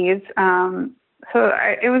 50s.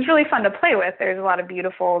 It was really fun to play with. There's a lot of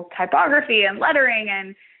beautiful typography and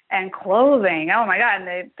lettering and clothing. Oh my God.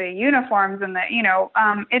 And the uniforms and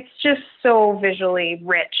it's just so visually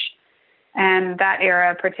rich, and that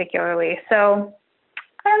era particularly. So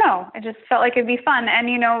I don't know. I just felt like it'd be fun. And,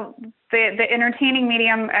 the entertaining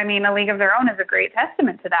medium, A League of Their Own is a great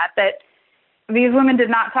testament to that these women did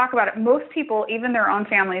not talk about it. Most people, even their own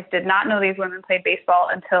families, did not know these women played baseball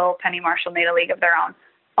until Penny Marshall made A League of Their Own.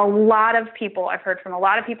 I've heard from a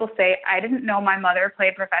lot of people say, I didn't know my mother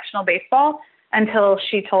played professional baseball until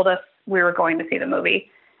she told us we were going to see the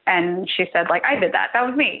movie. And she said, I did that. That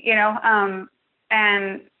was me,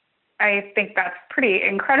 and I think that's pretty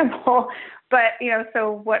incredible. But,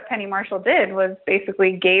 so what Penny Marshall did was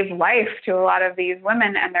basically gave life to a lot of these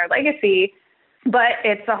women and their legacy, but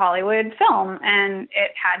it's a Hollywood film and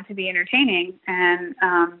it had to be entertaining. And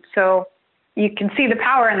so you can see the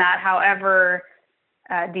power in that, however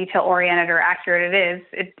detail-oriented or accurate it is.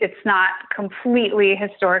 It's not completely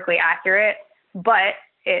historically accurate, but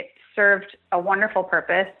it served a wonderful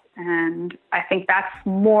purpose. And I think that's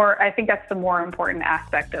the more important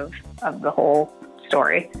aspect of the whole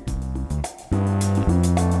story.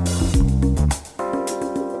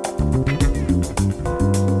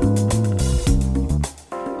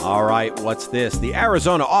 All right, what's this? The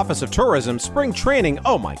Arizona Office of Tourism Spring Training.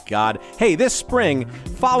 Oh my God. Hey, this spring,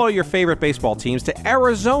 follow your favorite baseball teams to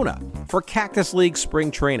Arizona for Cactus League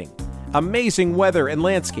Spring Training. Amazing weather and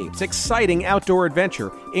landscapes, exciting outdoor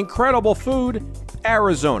adventure, incredible food.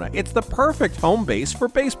 Arizona. It's the perfect home base for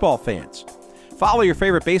baseball fans. Follow your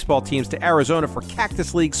favorite baseball teams to Arizona for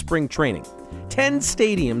Cactus League Spring Training. 10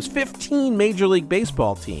 stadiums, 15 Major League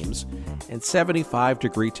Baseball teams, and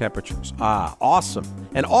 75-degree temperatures. Awesome.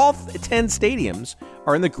 And all 10 stadiums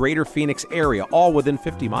are in the greater Phoenix area, all within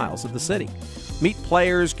 50 miles of the city. Meet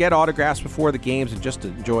players, get autographs before the games, and just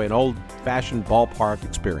enjoy an old-fashioned ballpark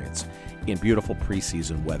experience in beautiful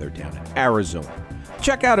preseason weather down in Arizona.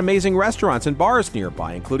 Check out amazing restaurants and bars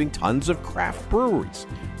nearby, including tons of craft breweries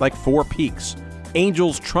like Four Peaks,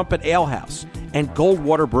 Angel's Trumpet Ale House, and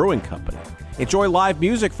Goldwater Brewing Company. Enjoy live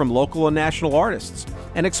music from local and national artists,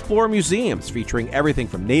 and explore museums featuring everything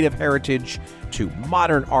from native heritage to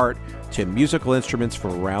modern art to musical instruments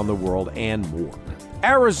from around the world and more.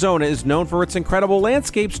 Arizona is known for its incredible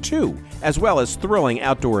landscapes too, as well as thrilling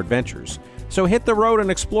outdoor adventures. So hit the road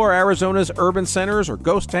and explore Arizona's urban centers or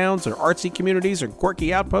ghost towns or artsy communities or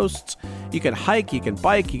quirky outposts. You can hike, you can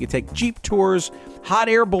bike, you can take Jeep tours, hot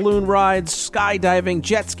air balloon rides, skydiving,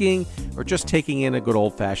 jet skiing, or just taking in a good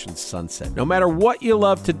old-fashioned sunset. No matter what you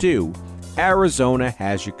love to do, Arizona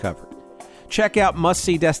has you covered. Check out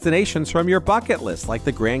must-see destinations from your bucket list like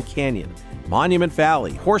the Grand Canyon, Monument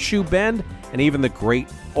Valley, Horseshoe Bend, and even the great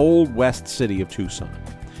Old West city of Tucson.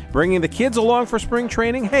 Bringing the kids along for spring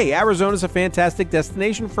training? Hey, Arizona's a fantastic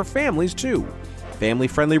destination for families, too.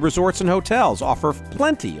 Family-friendly resorts and hotels offer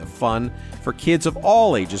plenty of fun for kids of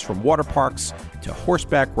all ages, from water parks to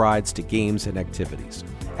horseback rides to games and activities.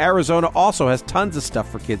 Arizona also has tons of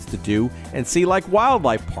stuff for kids to do and see, like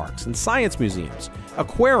wildlife parks and science museums,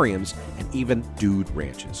 aquariums, and even dude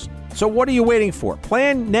ranches. So what are you waiting for?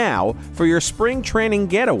 Plan now for your spring training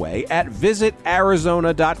getaway at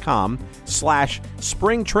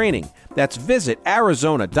visitarizona.com/spring training. That's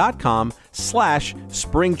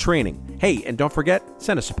visitarizona.com/spring training. Hey, and don't forget,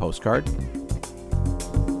 send us a postcard.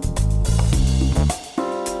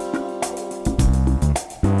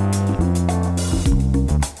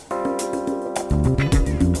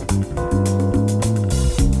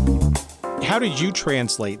 How did you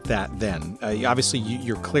translate that then? Obviously,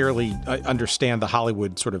 you clearly understand the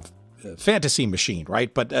Hollywood sort of fantasy machine,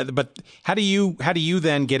 right? But how do you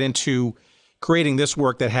then get into creating this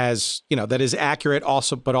work that has, that is accurate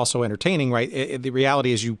but also entertaining, right? The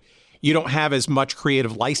reality is you don't have as much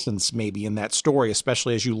creative license maybe in that story,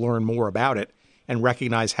 especially as you learn more about it and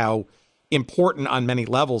recognize how important on many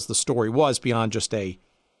levels the story was beyond just a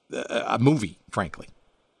movie, frankly.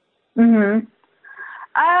 Mm-hmm.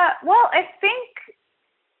 Well, I think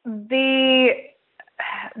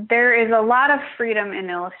there is a lot of freedom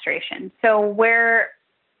in illustration. So where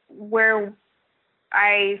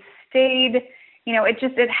I stayed,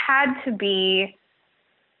 it had to be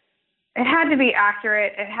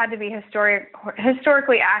accurate. It had to be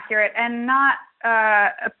historically accurate, and not.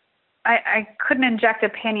 I couldn't inject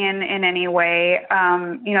opinion in any way.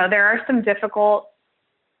 There are some difficult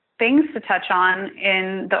things to touch on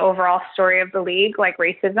in the overall story of the league, like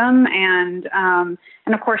racism and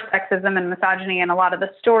of course sexism and misogyny, and a lot of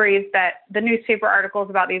the stories that the newspaper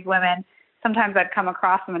articles about these women. Sometimes I'd come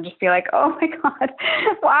across them and just be like, "Oh my God,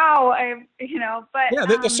 wow!" But yeah,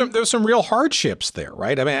 there's some real hardships there,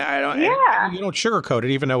 right? I mean, you don't sugarcoat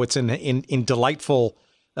it, even though it's in delightful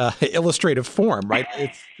illustrative form, right?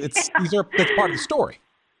 That's part of the story.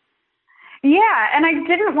 Yeah, and I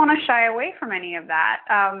didn't want to shy away from any of that.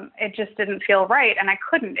 It just didn't feel right, and I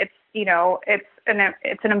couldn't. It's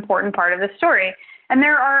an important part of the story, and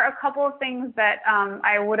there are a couple of things that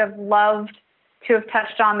I would have loved to have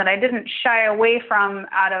touched on that I didn't shy away from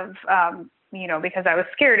out of because I was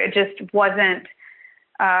scared. It just wasn't.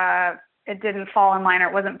 It didn't fall in line, or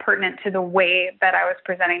it wasn't pertinent to the way that I was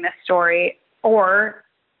presenting this story, or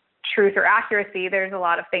truth or accuracy. There's a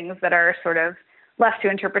lot of things that are sort of left to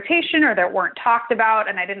interpretation or that weren't talked about,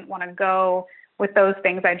 and I didn't want to go with those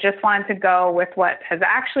things. I just wanted to go with what has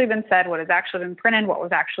actually been said, what has actually been printed, what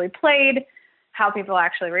was actually played, how people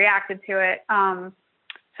actually reacted to it.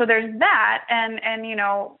 So there's that, and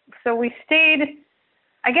so we stayed.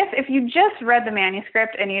 I guess if you just read the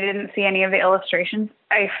manuscript and you didn't see any of the illustrations,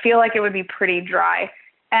 I feel like it would be pretty dry.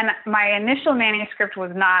 And my initial manuscript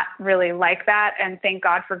was not really like that. And thank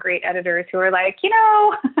God for great editors who are like, we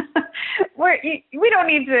don't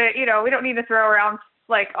need to throw around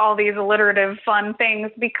like all these alliterative fun things,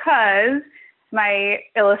 because my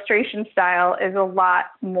illustration style is a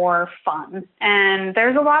lot more fun. And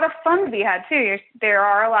there's a lot of fun to be had too. There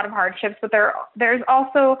are a lot of hardships, but there's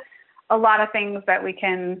also a lot of things that we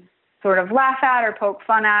can sort of laugh at or poke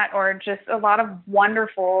fun at, or just a lot of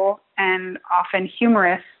wonderful and often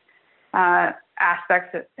humorous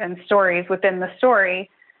aspects and stories within the story.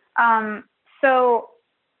 So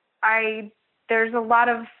there's a lot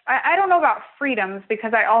of, I don't know about freedoms,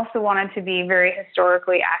 because I also wanted to be very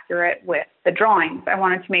historically accurate with the drawings. I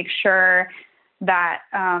wanted to make sure that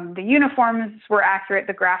the uniforms were accurate,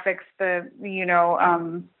 the graphics,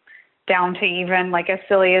 down to even, like, as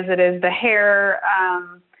silly as it is, the hair,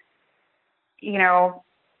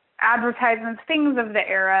 advertisements, things of the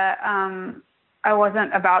era. I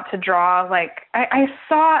wasn't about to draw, like, I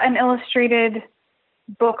saw an illustrated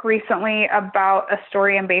book recently about a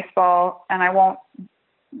story in baseball, and I won't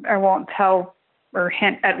tell or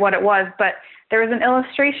hint at what it was, but there was an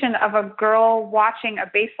illustration of a girl watching a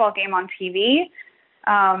baseball game on TV.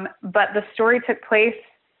 But the story took place,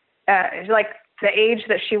 like, the age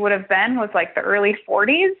that she would have been was like the early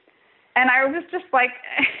 40s. And I was just like,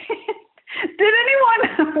 did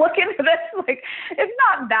anyone look into this? Like, it's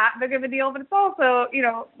not that big of a deal, but it's also,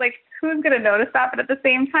 like, who's going to notice that? But at the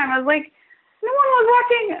same time, I was like, no one was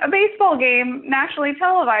watching a baseball game nationally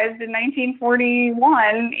televised in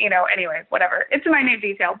 1941, anyway, whatever. It's a minute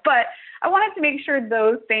detail, but I wanted to make sure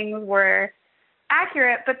those things were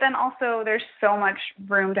accurate, but then also there's so much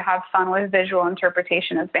room to have fun with visual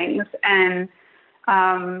interpretation of things, and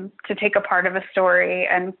to take a part of a story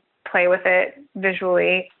and play with it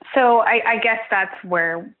visually. So I guess that's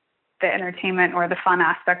where the entertainment or the fun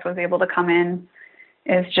aspect was able to come in,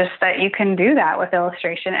 is just that you can do that with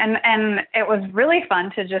illustration. And it was really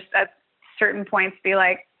fun to just at certain points be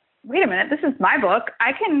like, wait a minute, this is my book.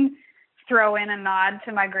 I can throw in a nod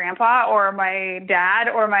to my grandpa or my dad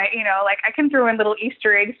or my, I can throw in little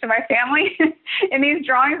Easter eggs to my family in these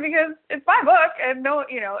drawings, because it's my book and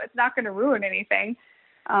it's not going to ruin anything.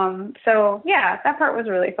 So yeah, that part was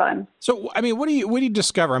really fun. So, I mean, what do you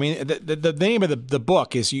discover? I mean, the name of the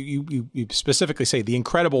book is, you specifically say The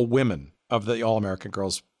Incredible Women of the All-American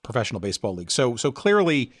Girls Professional Baseball League. So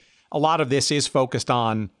clearly a lot of this is focused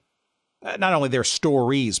on not only their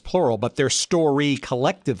stories, plural, but their story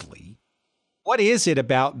collectively. What is it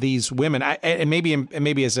about these women? And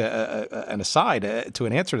maybe as an aside to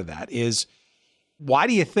an answer to that is, why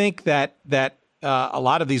do you think that a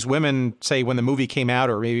lot of these women, say when the movie came out,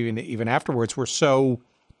 or maybe even afterwards, were so,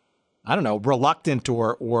 I don't know, reluctant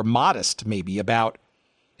or modest maybe about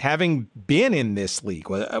having been in this league?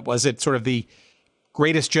 Was it sort of the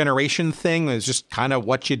greatest generation thing? It was just kind of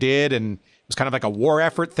what you did, and it was kind of like a war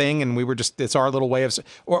effort thing, and we were just, it's our little way of,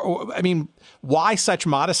 or I mean, why such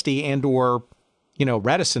modesty and or,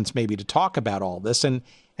 reticence maybe to talk about all this, and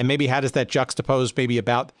maybe how does that juxtapose maybe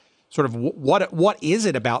about sort of what is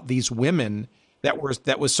it about these women that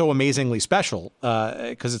was so amazingly special?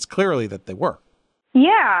 Because it's clearly that they were.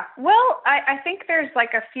 Yeah, well, I think there's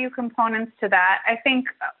like a few components to that. I think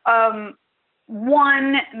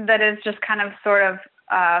one that is just kind of sort of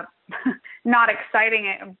not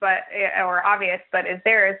exciting, or obvious, but is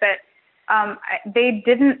that they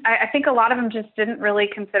didn't. I think a lot of them just didn't really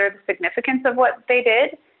consider the significance of what they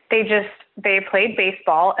did, they played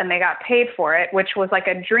baseball and they got paid for it, which was like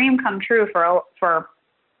a dream come true for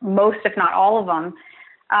most, if not all of them,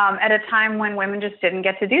 at a time when women just didn't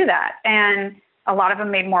get to do that. And a lot of them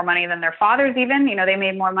made more money than their fathers even. They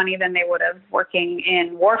made more money than they would have working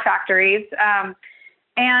in war factories.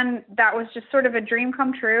 And that was just sort of a dream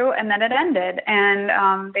come true. And then it ended.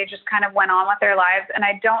 And they just kind of went on with their lives. And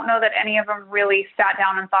I don't know that any of them really sat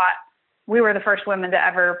down and thought, we were the first women to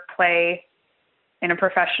ever play in a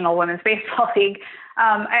professional women's baseball league.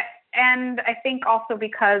 And I think also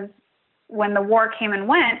because when the war came and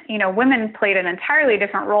went, women played an entirely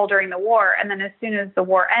different role during the war. And then as soon as the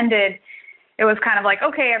war ended, it was kind of like,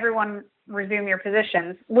 okay, everyone resume your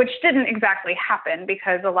positions, which didn't exactly happen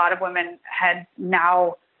because a lot of women had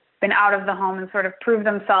now been out of the home and sort of proved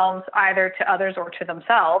themselves either to others or to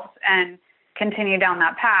themselves and continue down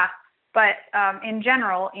that path. But in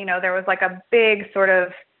general, there was like a big sort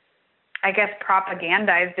of, I guess,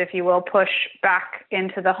 propagandized, if you will, push back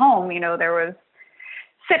into the home. There was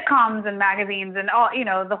sitcoms and magazines and all,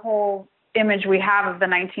 the whole image we have of the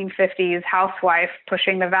 1950s housewife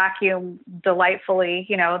pushing the vacuum delightfully,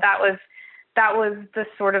 that was the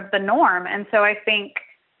sort of the norm. And so I think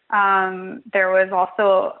there was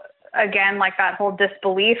also, again, like that whole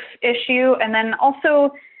disbelief issue. And then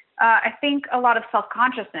also, I think a lot of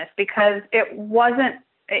self-consciousness, because it wasn't,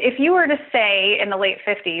 if you were to say in the late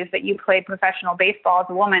 50s that you played professional baseball as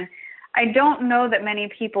a woman, I don't know that many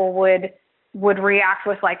people would react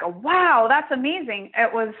with like, oh, wow, that's amazing.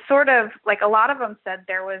 It was sort of like a lot of them said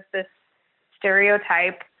there was this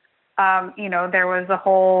stereotype. There was a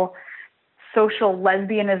whole social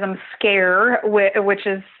lesbianism scare, which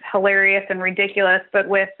is hilarious and ridiculous, but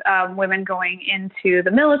with women going into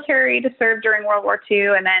the military to serve during World War II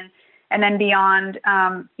and then beyond,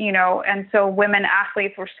 and so women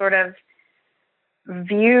athletes were sort of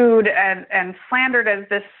viewed and slandered as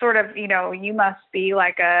this sort of, you must be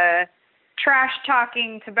like a trash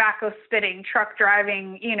talking, tobacco spitting, truck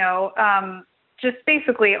driving, just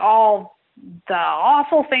basically all the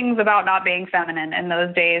awful things about not being feminine in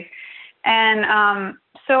those days. And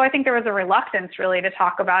so I think there was a reluctance really to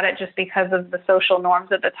talk about it just because of the social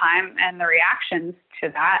norms at the time and the reactions to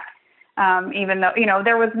that. Even though,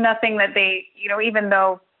 there was nothing that they, even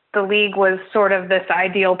though the league was sort of this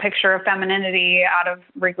ideal picture of femininity out of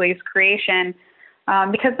Wrigley's creation,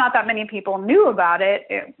 because not that many people knew about it,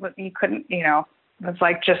 you couldn't, it was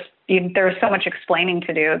like just, there was so much explaining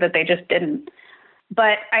to do that they just didn't.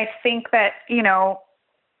 But I think that,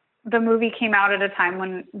 the movie came out at a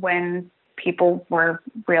time when people were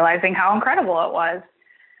realizing how incredible it was.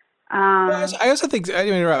 I also think,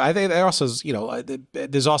 I think there also is,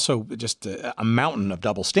 there's also just a mountain of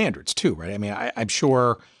double standards too, right? I mean, I'm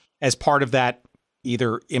sure as part of that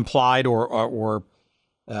either implied or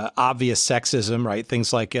obvious sexism, right?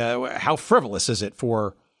 Things like how frivolous is it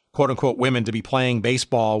for quote unquote women to be playing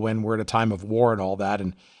baseball when we're at a time of war and all that,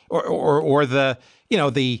 and or the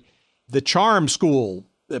the charm school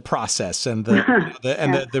process and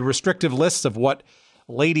the restrictive lists of what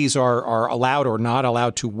ladies are allowed or not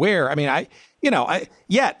allowed to wear. I mean,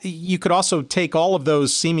 yet you could also take all of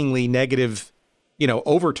those seemingly negative,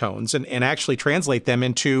 overtones and actually translate them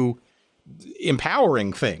into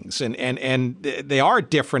empowering things. And they are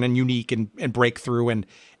different and unique and breakthrough.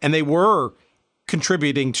 And they were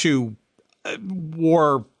contributing to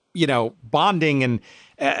war, bonding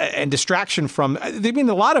and distraction from, I mean,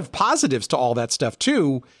 a lot of positives to all that stuff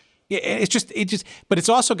too. But it's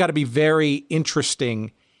also got to be very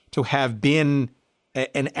interesting to have been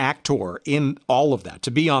an actor in all of that,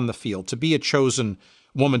 to be on the field, to be a chosen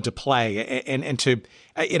woman to play, and to,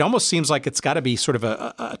 it almost seems like it's got to be sort of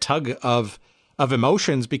a tug of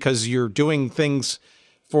emotions, because you're doing things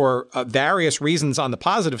for various reasons on the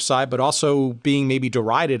positive side, but also being maybe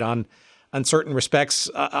derided on certain respects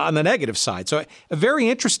on the negative side. So a very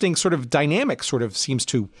interesting sort of dynamic sort of seems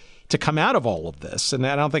to come out of all of this. And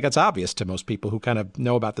I don't think it's obvious to most people who kind of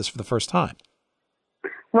know about this for the first time.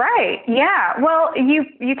 Right. Yeah. Well,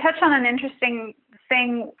 you touched on an interesting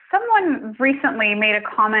thing. Someone recently made a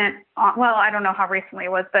comment on, well, I don't know how recently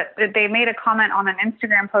it was, but they made a comment on an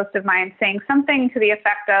Instagram post of mine saying something to the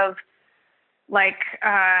effect of, like,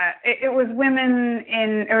 it was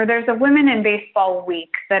there's a Women in Baseball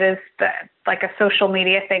Week that is like a social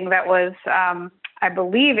media thing that was, I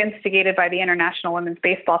believe, instigated by the International Women's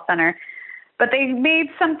Baseball Center. But they made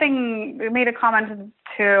a comment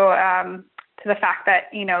to the fact that,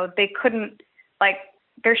 they couldn't, like,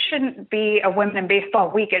 there shouldn't be a Women in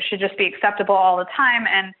Baseball Week. It should just be acceptable all the time.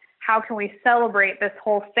 And how can we celebrate this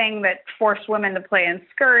whole thing that forced women to play in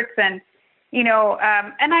skirts? And,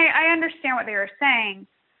 and I understand what they were saying,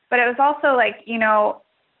 but it was also like,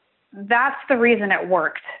 that's the reason it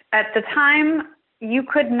worked. At the time, you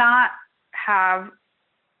could not have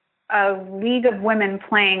a league of women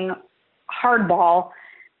playing hardball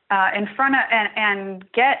in front of and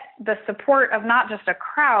get the support of not just a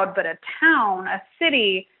crowd, but a town, a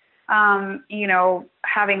city,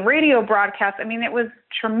 having radio broadcasts. I mean, it was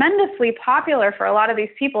tremendously popular for a lot of these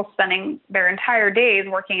people, spending their entire days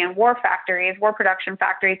working in war production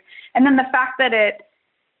factories. And then the fact that it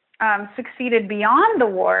succeeded beyond the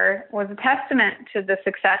war was a testament to the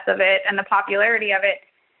success of it and the popularity of it.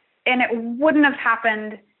 And it wouldn't have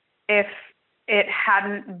happened if it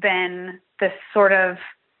hadn't been this sort of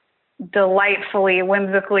delightfully,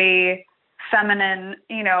 whimsically feminine,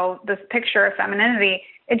 this picture of femininity.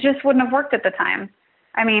 It just wouldn't have worked at the time.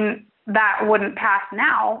 I mean, that wouldn't pass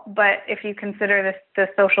now, but if you consider the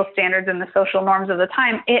social standards and the social norms of the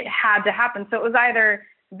time, it had to happen. So it was either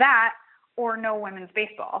that or no women's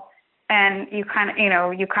baseball. And you kind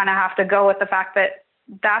of have to go with the fact that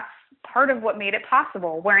that's part of what made it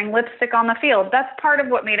possible. Wearing lipstick on the field, that's part of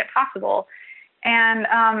what made it possible. And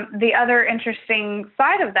the other interesting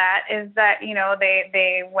side of that is that,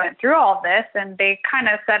 they went through all this and they kind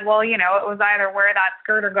of said, well, it was either wear that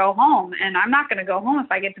skirt or go home. And I'm not going to go home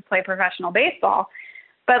if I get to play professional baseball.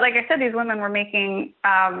 But like I said, these women were making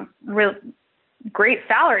real great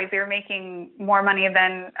salaries. They were making more money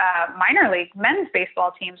than minor league men's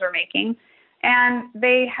baseball teams were making. And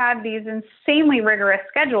they had these insanely rigorous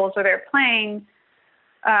schedules where they're playing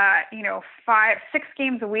 5-6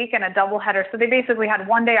 games a week and a doubleheader. So they basically had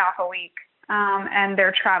one day off a week. And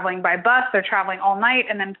they're traveling by bus. They're traveling all night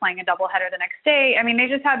and then playing a doubleheader the next day. I mean, they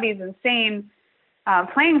just had these insane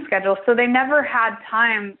playing schedules. So they never had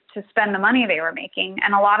time to spend the money they were making.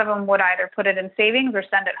 And a lot of them would either put it in savings or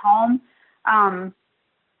send it home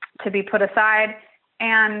to be put aside.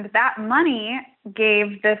 And that money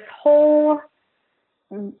gave this whole,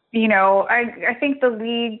 I think the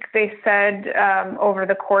league, they said over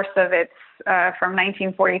the course of its, from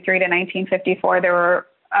 1943 to 1954, there were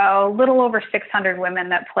a little over 600 women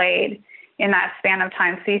that played in that span of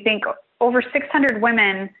time. So you think over 600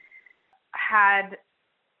 women had,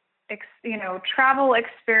 travel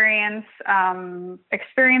experience,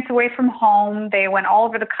 experience away from home. They went all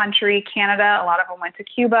over the country, Canada. A lot of them went to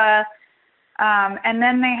Cuba. And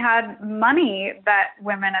then they had money that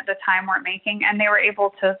women at the time weren't making, and they were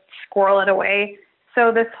able to squirrel it away.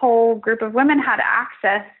 So this whole group of women had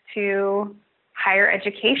access to higher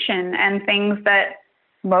education and things that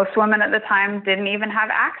most women at the time didn't even have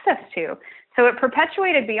access to. So it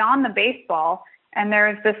perpetuated beyond the baseball. And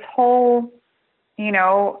there's this whole,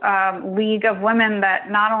 league of women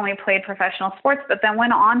that not only played professional sports, but then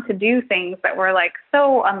went on to do things that were like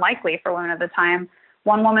so unlikely for women at the time.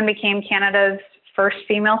 One woman became Canada's first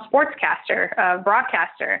female sportscaster,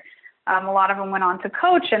 broadcaster. A lot of them went on to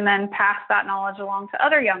coach and then passed that knowledge along to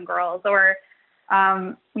other young girls, or,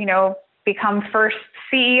 become first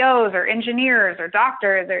CEOs or engineers or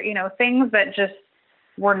doctors, or, things that just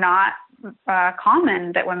were not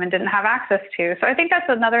common, that women didn't have access to. So I think that's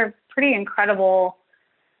another pretty incredible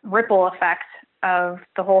ripple effect of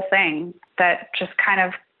the whole thing that just kind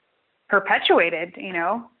of perpetuated,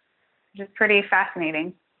 which is pretty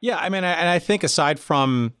fascinating. Yeah, I mean, and I think aside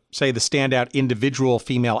from, say, the standout individual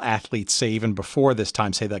female athletes, say, even before this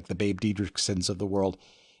time, say, like the Babe Didriksons of the world,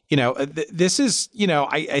 this is,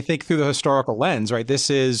 I think through the historical lens, right, this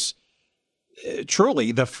is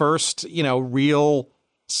truly the first, real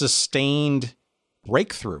sustained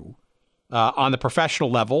breakthrough on the professional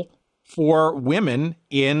level for women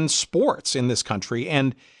in sports in this country.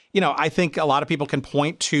 And, I think a lot of people can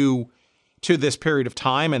point to this period of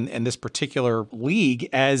time and this particular league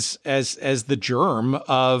as the germ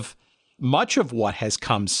of much of what has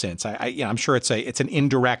come since. I'm sure it's an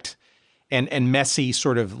indirect and messy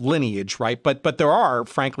sort of lineage, right? But there are,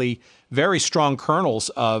 frankly, very strong kernels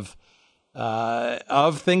of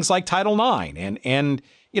things like Title IX and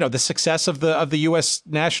the success of the U.S.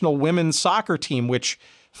 national women's soccer team, which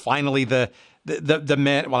finally the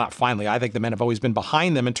men, well, not finally, I think the men have always been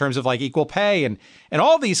behind them in terms of like equal pay and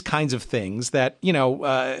all these kinds of things that,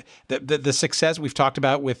 the success we've talked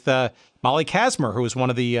about with Molly Kazmer, who was one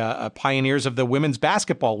of the pioneers of the Women's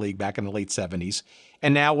Basketball League back in the late 70s.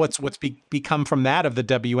 And now what's become from that of the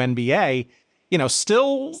WNBA,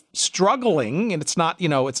 still struggling, and it's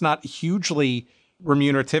not hugely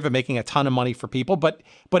remunerative and making a ton of money for people, but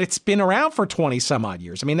it's been around for 20 some odd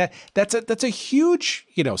years. I mean, that's a huge,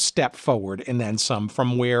 step forward and then some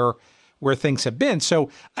from where things have been. So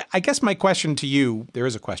I guess my question to you, there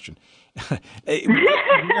is a question.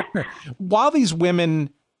 While these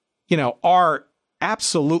women, are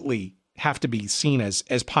absolutely have to be seen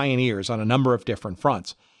as pioneers on a number of different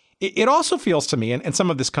fronts, it also feels to me, and some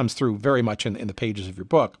of this comes through very much in the pages of your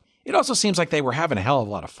book, it also seems like they were having a hell of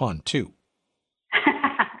a lot of fun, too.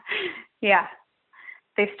 Yeah,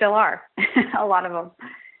 they still are. A lot of them.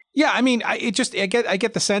 Yeah, I mean, I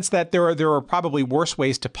get the sense that there are probably worse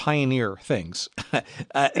ways to pioneer things.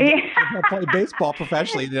 Play baseball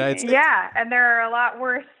professionally in the United States. Yeah, and there are a lot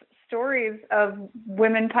worse stories of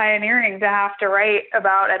women pioneering to have to write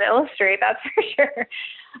about and illustrate. That's for sure.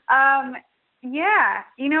 Yeah,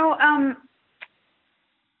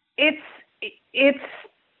 it's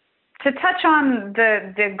to touch on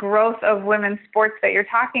the growth of women's sports that you're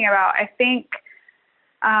talking about. I think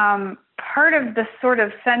part of the sort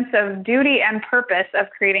of sense of duty and purpose of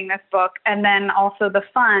creating this book, and then also the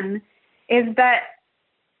fun, is that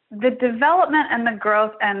the development and the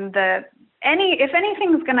growth and if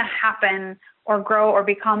anything's going to happen or grow or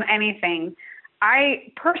become anything,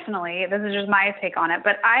 I personally, this is just my take on it,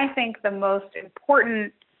 but I think the most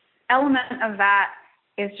important element of that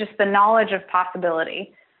is just the knowledge of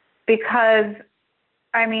possibility. Because,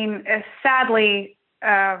 I mean, sadly,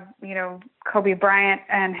 Kobe Bryant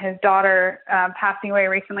and his daughter passing away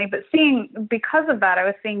recently, but because of that, I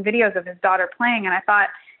was seeing videos of his daughter playing, and I thought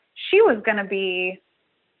she was going to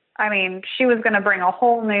bring a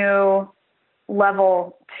whole new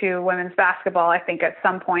level to women's basketball, I think, at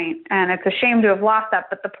some point. And it's a shame to have lost that.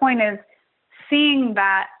 But the point is seeing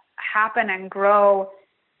that happen and grow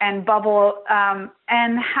and bubble,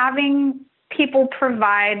 and having people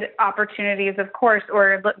provide opportunities, of course,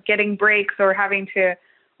 or getting breaks or having to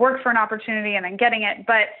work for an opportunity and then getting it.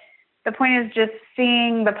 But the point is just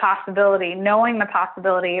seeing the possibility, knowing the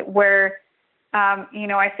possibility where,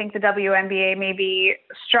 I think the WNBA may be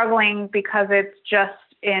struggling because it's just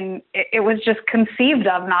it was just conceived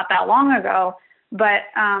of not that long ago. But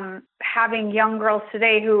having young girls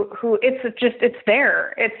today who it's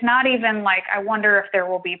there. It's not even like, I wonder if there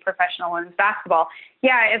will be professional women's basketball.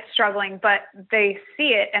 Yeah, it's struggling, but they see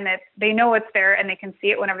it and they know it's there, and they can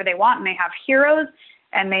see it whenever they want, and they have heroes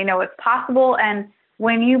and they know it's possible. And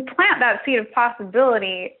when you plant that seed of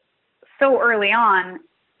possibility so early on,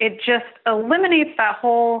 it just eliminates that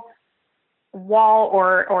whole wall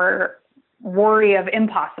or worry of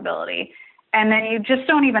impossibility. And then you just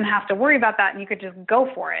don't even have to worry about that, and you could just go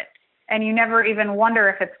for it. And you never even wonder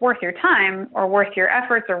if it's worth your time or worth your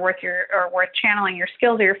efforts or worth channeling your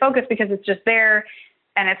skills or your focus, because it's just there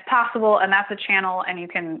and it's possible, and that's a channel, and you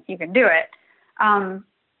can do it.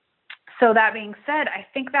 So that being said, I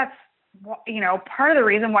think that's, part of the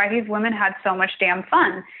reason why these women had so much damn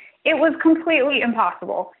fun. It was completely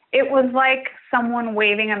impossible. It was like someone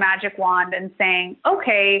waving a magic wand and saying,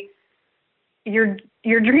 okay, your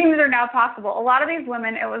dreams are now possible. A lot of these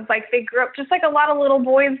women, it was like they grew up just like a lot of little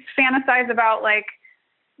boys fantasize about, like,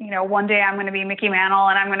 one day I'm going to be Mickey Mantle,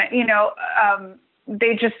 and I'm going to,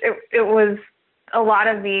 it was a lot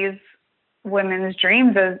of these women's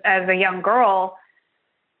dreams as a young girl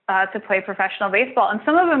to play professional baseball. And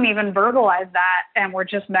some of them even verbalized that and were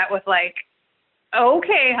just met with like,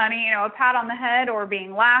 okay, honey, a pat on the head or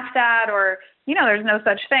being laughed at, or, there's no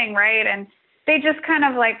such thing. Right. And they just kind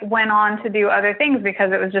of like went on to do other things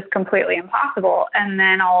because it was just completely impossible. And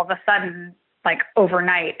then all of a sudden, like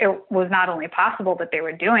overnight, it was not only possible, but they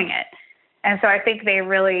were doing it. And so I think they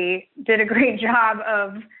really did a great job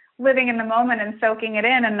of living in the moment and soaking it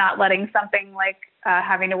in, and not letting something like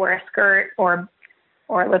having to wear a skirt or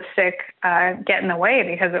lipstick get in the way,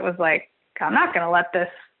 because it was like, I'm not going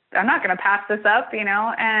to pass this up,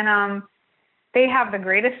 and they have the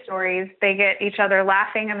greatest stories. They get each other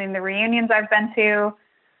laughing. I mean, the reunions I've been to,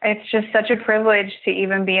 it's just such a privilege to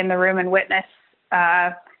even be in the room and witness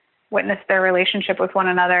their relationship with one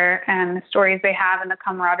another, and the stories they have and the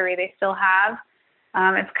camaraderie they still have.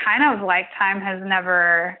 It's kind of like time has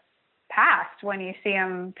never passed when you see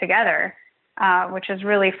them together, which is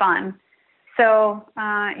really fun. So,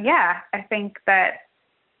 I think that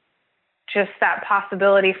just that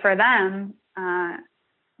possibility for them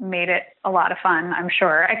made it a lot of fun, I'm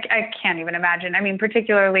sure. I can't even imagine. I mean,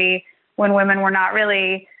 particularly when women were not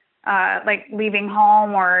really like leaving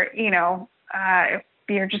home, or,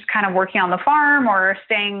 you're just kind of working on the farm or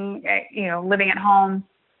staying, living at home.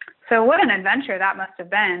 So what an adventure that must have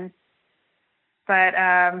been. But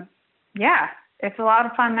it's a lot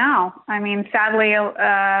of fun now. I mean, sadly,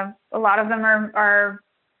 a lot of them are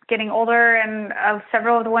getting older, and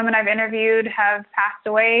several of the women I've interviewed have passed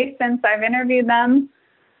away since I've interviewed them.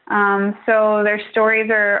 So their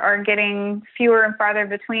stories are getting fewer and farther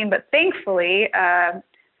between, but thankfully,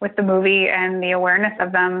 with the movie and the awareness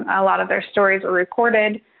of them, a lot of their stories were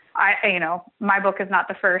recorded. My book is not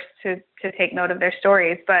the first to take note of their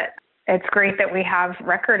stories, but it's great that we have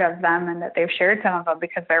record of them and that they've shared some of them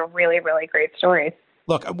because they're really, really great stories.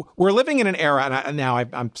 Look, we're living in an era, and now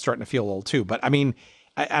I'm starting to feel old too, but I mean,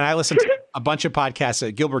 I listen to a bunch of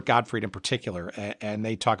podcasts, Gilbert Gottfried in particular, and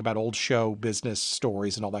they talk about old show business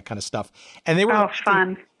stories and all that kind of stuff. And they were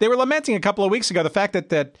fun. They were lamenting a couple of weeks ago the fact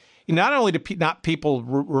that not only do not people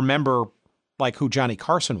remember like who Johnny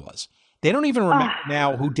Carson was, they don't even remember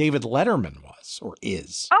now who David Letterman was or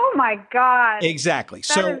is. Oh my God! Exactly.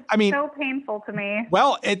 That is I mean, so painful to me.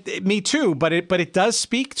 Well, me too. But it does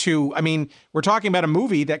speak to. I mean, we're talking about a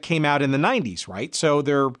movie that came out in the 90s, right? So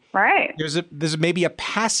there's maybe a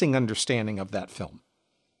passing understanding of that film,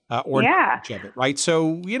 or knowledge of it, right?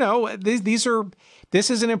 So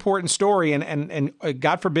this is an important story, and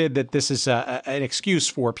God forbid that this is an excuse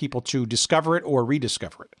for people to discover it or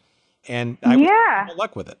rediscover it. And I wish you good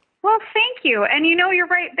luck with it. Well, thank you. And you're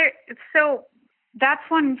right there. So that's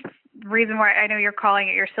one reason why I know you're calling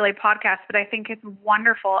it your silly podcast, but I think it's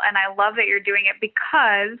wonderful. And I love that you're doing it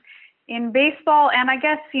because in baseball, and I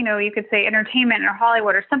guess, you could say entertainment or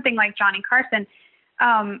Hollywood or something like Johnny Carson,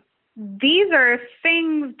 these are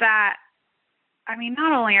things that, I mean,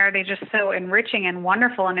 not only are they just so enriching and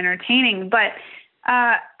wonderful and entertaining, but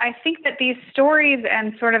I think that these stories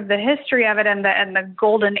and sort of the history of it and the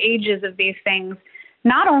golden ages of these things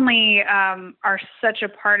not only are such a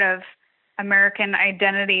part of American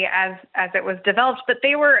identity as it was developed, but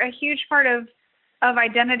they were a huge part of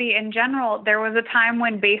identity in general. There was a time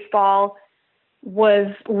when baseball was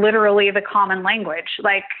literally the common language.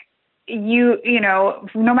 Like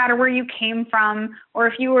no matter where you came from, or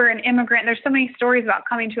if you were an immigrant, there's so many stories about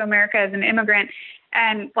coming to America as an immigrant.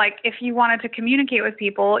 And like, if you wanted to communicate with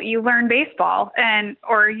people, you learned baseball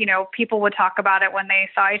or people would talk about it when they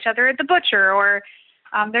saw each other at the butcher, or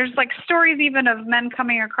there's like stories even of men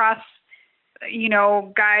coming across,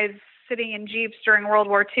 guys sitting in Jeeps during World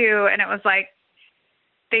War II. And it was like,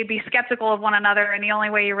 they'd be skeptical of one another. And the only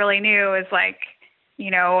way you really knew is like,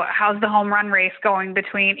 how's the home run race going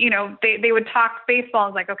between, they would talk baseball.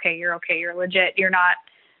 It's like, okay, you're legit. You're not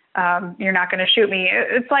going to shoot me.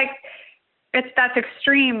 It's like, that's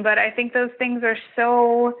extreme, but I think those things are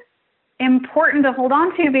so important to hold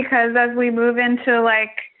on to because as we move into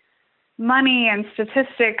like money and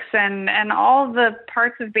statistics and all the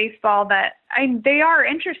parts of baseball that they are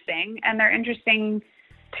interesting, and they're interesting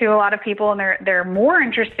to a lot of people, and they're more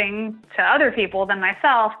interesting to other people than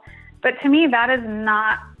myself. But to me, that is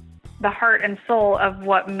not the heart and soul of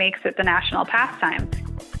what makes it the national pastime.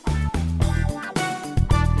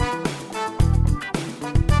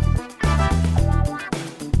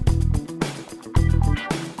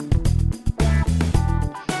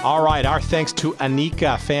 All right. Our thanks to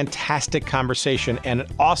Anika. Fantastic conversation and an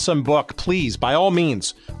awesome book. Please, by all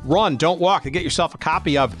means, run, don't walk, and get yourself a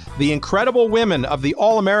copy of The Incredible Women of the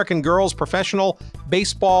All-American Girls Professional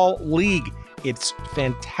Baseball League. It's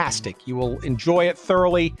fantastic. You will enjoy it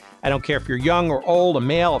thoroughly. I don't care if you're young or old, a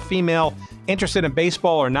male, a female, interested in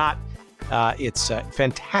baseball or not. It's a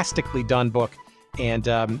fantastically done book. And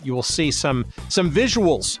you will see some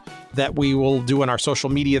visuals that we will do on our social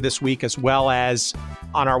media this week, as well as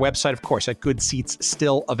on our website, of course, at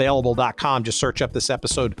goodseatsstillavailable.com. Just search up this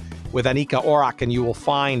episode with Anika Orrock, and you will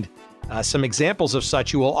find some examples of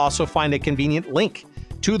such. You will also find a convenient link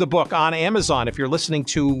to the book on Amazon. If you're listening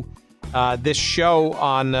to this show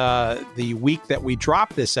on the week that we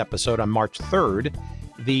dropped this episode on March 3rd,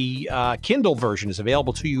 the Kindle version is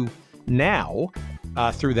available to you now.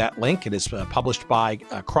 Through that link. It is published by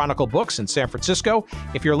Chronicle Books in San Francisco.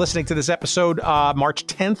 If you're listening to this episode March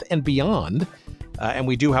 10th and beyond, and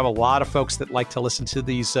we do have a lot of folks that like to listen to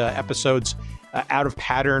these episodes out of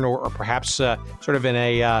pattern or perhaps sort of in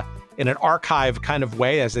an archive kind of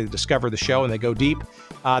way as they discover the show and they go deep,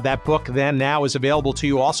 that book then now is available to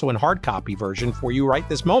you also in hard copy version for you right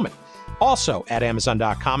this moment. Also at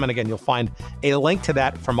Amazon.com. And again, you'll find a link to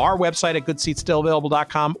that from our website at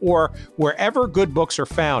goodseatsstillavailable.com or wherever good books are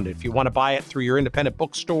found. If you want to buy it through your independent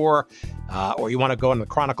bookstore or you want to go on the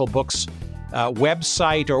Chronicle Books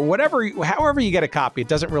website or however you get a copy, it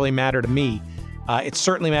doesn't really matter to me. It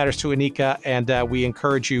certainly matters to Anika, and we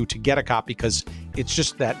encourage you to get a copy because it's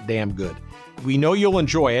just that damn good. We know you'll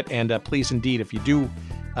enjoy it, and please indeed, if you do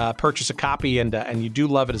purchase a copy and you do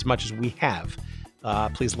love it as much as we have,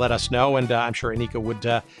 please let us know, and I'm sure Anika would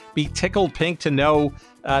be tickled pink to know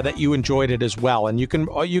that you enjoyed it as well. And you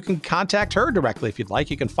can contact her directly if you'd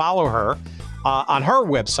like. You can follow her on her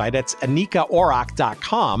website. It's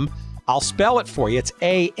AnikaOrrock.com. I'll spell it for you. It's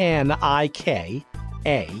ANIKA,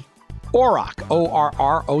 Orrock,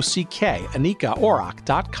 ORROCK,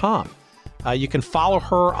 AnikaOrrock.com. You can follow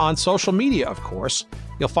her on social media, of course.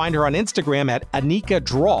 You'll find her on Instagram at Anika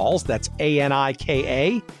Drawls. That's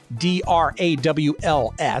ANIKA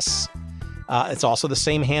DRAWLS. It's also the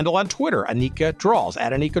same handle on Twitter, Anika Drawls,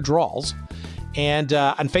 at Anika Drawls. And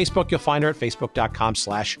on Facebook, you'll find her at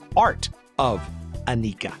facebook.com/art of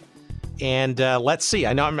Anika. And let's see.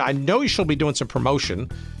 I know she'll be doing some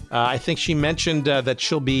promotion. I think she mentioned that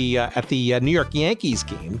she'll be at the New York Yankees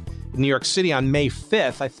game in New York City on May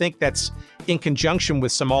 5th. I think that's in conjunction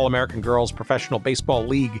with some All-American Girls Professional Baseball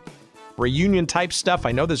League reunion type stuff.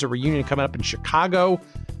 I know there's a reunion coming up in Chicago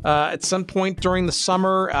at some point during the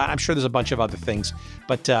summer. I'm sure there's a bunch of other things,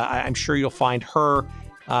 but I'm sure you'll find her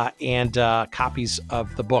and copies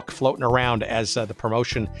of the book floating around as the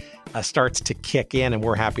promotion starts to kick in, and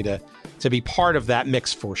we're happy to be part of that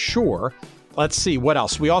mix for sure. Let's see, what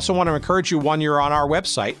else? We also want to encourage you when you're on our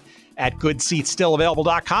website at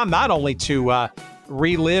goodseatsstillavailable.com, not only to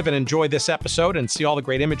relive and enjoy this episode and see all the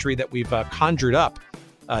great imagery that we've conjured up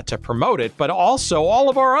to promote it, but also all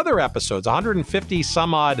of our other episodes, 150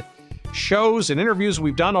 some odd shows and interviews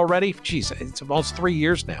we've done already. Geez, it's almost 3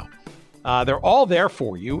 years now. They're all there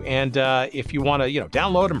for you, and if you want to,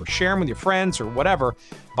 download them or share them with your friends or whatever,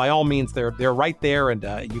 by all means, they're right there, and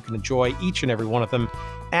you can enjoy each and every one of them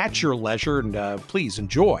at your leisure, and please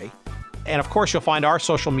enjoy. And of course, you'll find our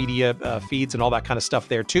social media feeds and all that kind of stuff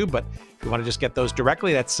there too. But if you want to just get those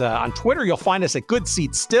directly, that's on Twitter. You'll find us at Good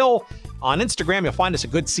Seats Still. On Instagram, you'll find us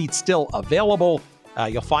at Good Seats Still Available.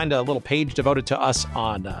 You'll find a little page devoted to us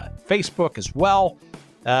on Facebook as well.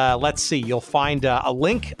 Let's see. You'll find a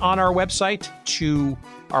link on our website to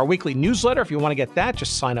our weekly newsletter. If you want to get that,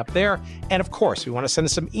 just sign up there. And of course, if you want to send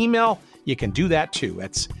us some email, you can do that too.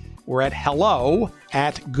 We're at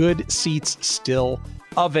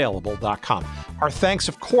hello@goodseatsstillavailable.com. Our thanks,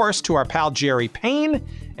 of course, to our pal Jerry Payne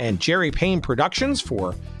and Jerry Payne Productions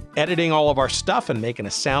for editing all of our stuff and making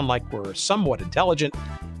us sound like we're somewhat intelligent.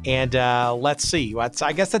 And let's see.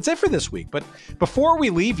 I guess that's it for this week. But before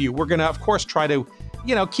we leave you, we're going to, of course, try to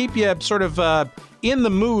keep you sort of in the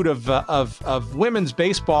mood of women's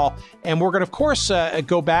baseball. And we're going to, of course,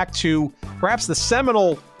 go back to perhaps the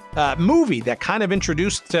seminal movie that kind of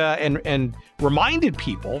introduced and reminded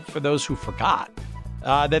people, for those who forgot,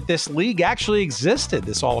 that this league actually existed,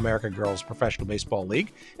 this All-American Girls Professional Baseball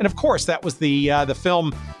League. And of course, that was the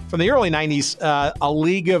film from the early 90s, A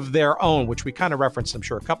League of Their Own, which we kind of referenced, I'm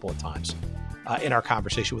sure, a couple of times in our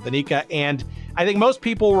conversation with Anika. And I think most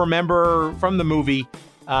people remember from the movie,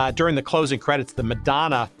 during the closing credits, the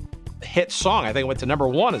Madonna hit song. I think it went to number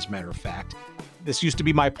 1, as a matter of fact. This used to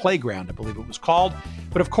be My Playground, I believe it was called.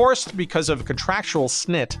 But of course, because of a contractual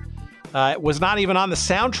snit, it was not even on the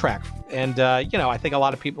soundtrack. And, I think a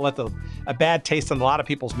lot of people left a bad taste in a lot of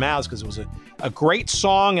people's mouths because it was a great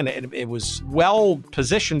song and it was well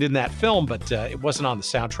positioned in that film, but it wasn't on the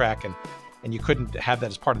soundtrack and you couldn't have that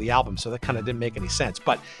as part of the album. So that kind of didn't make any sense.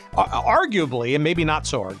 But arguably, and maybe not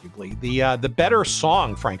so arguably, the better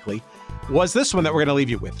song, frankly, was this one that we're going to leave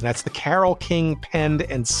you with. And that's the Carole King penned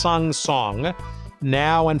and sung song,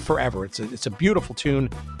 Now and Forever. It's a beautiful tune,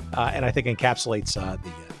 and I think encapsulates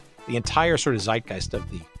the entire sort of zeitgeist of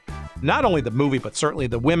not only the movie, but certainly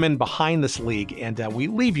the women behind this league. And we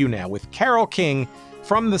leave you now with Carole King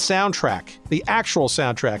from the soundtrack, the actual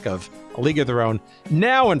soundtrack of A League of Their Own,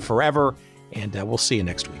 Now and Forever. And we'll see you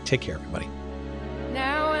next week. Take care, everybody.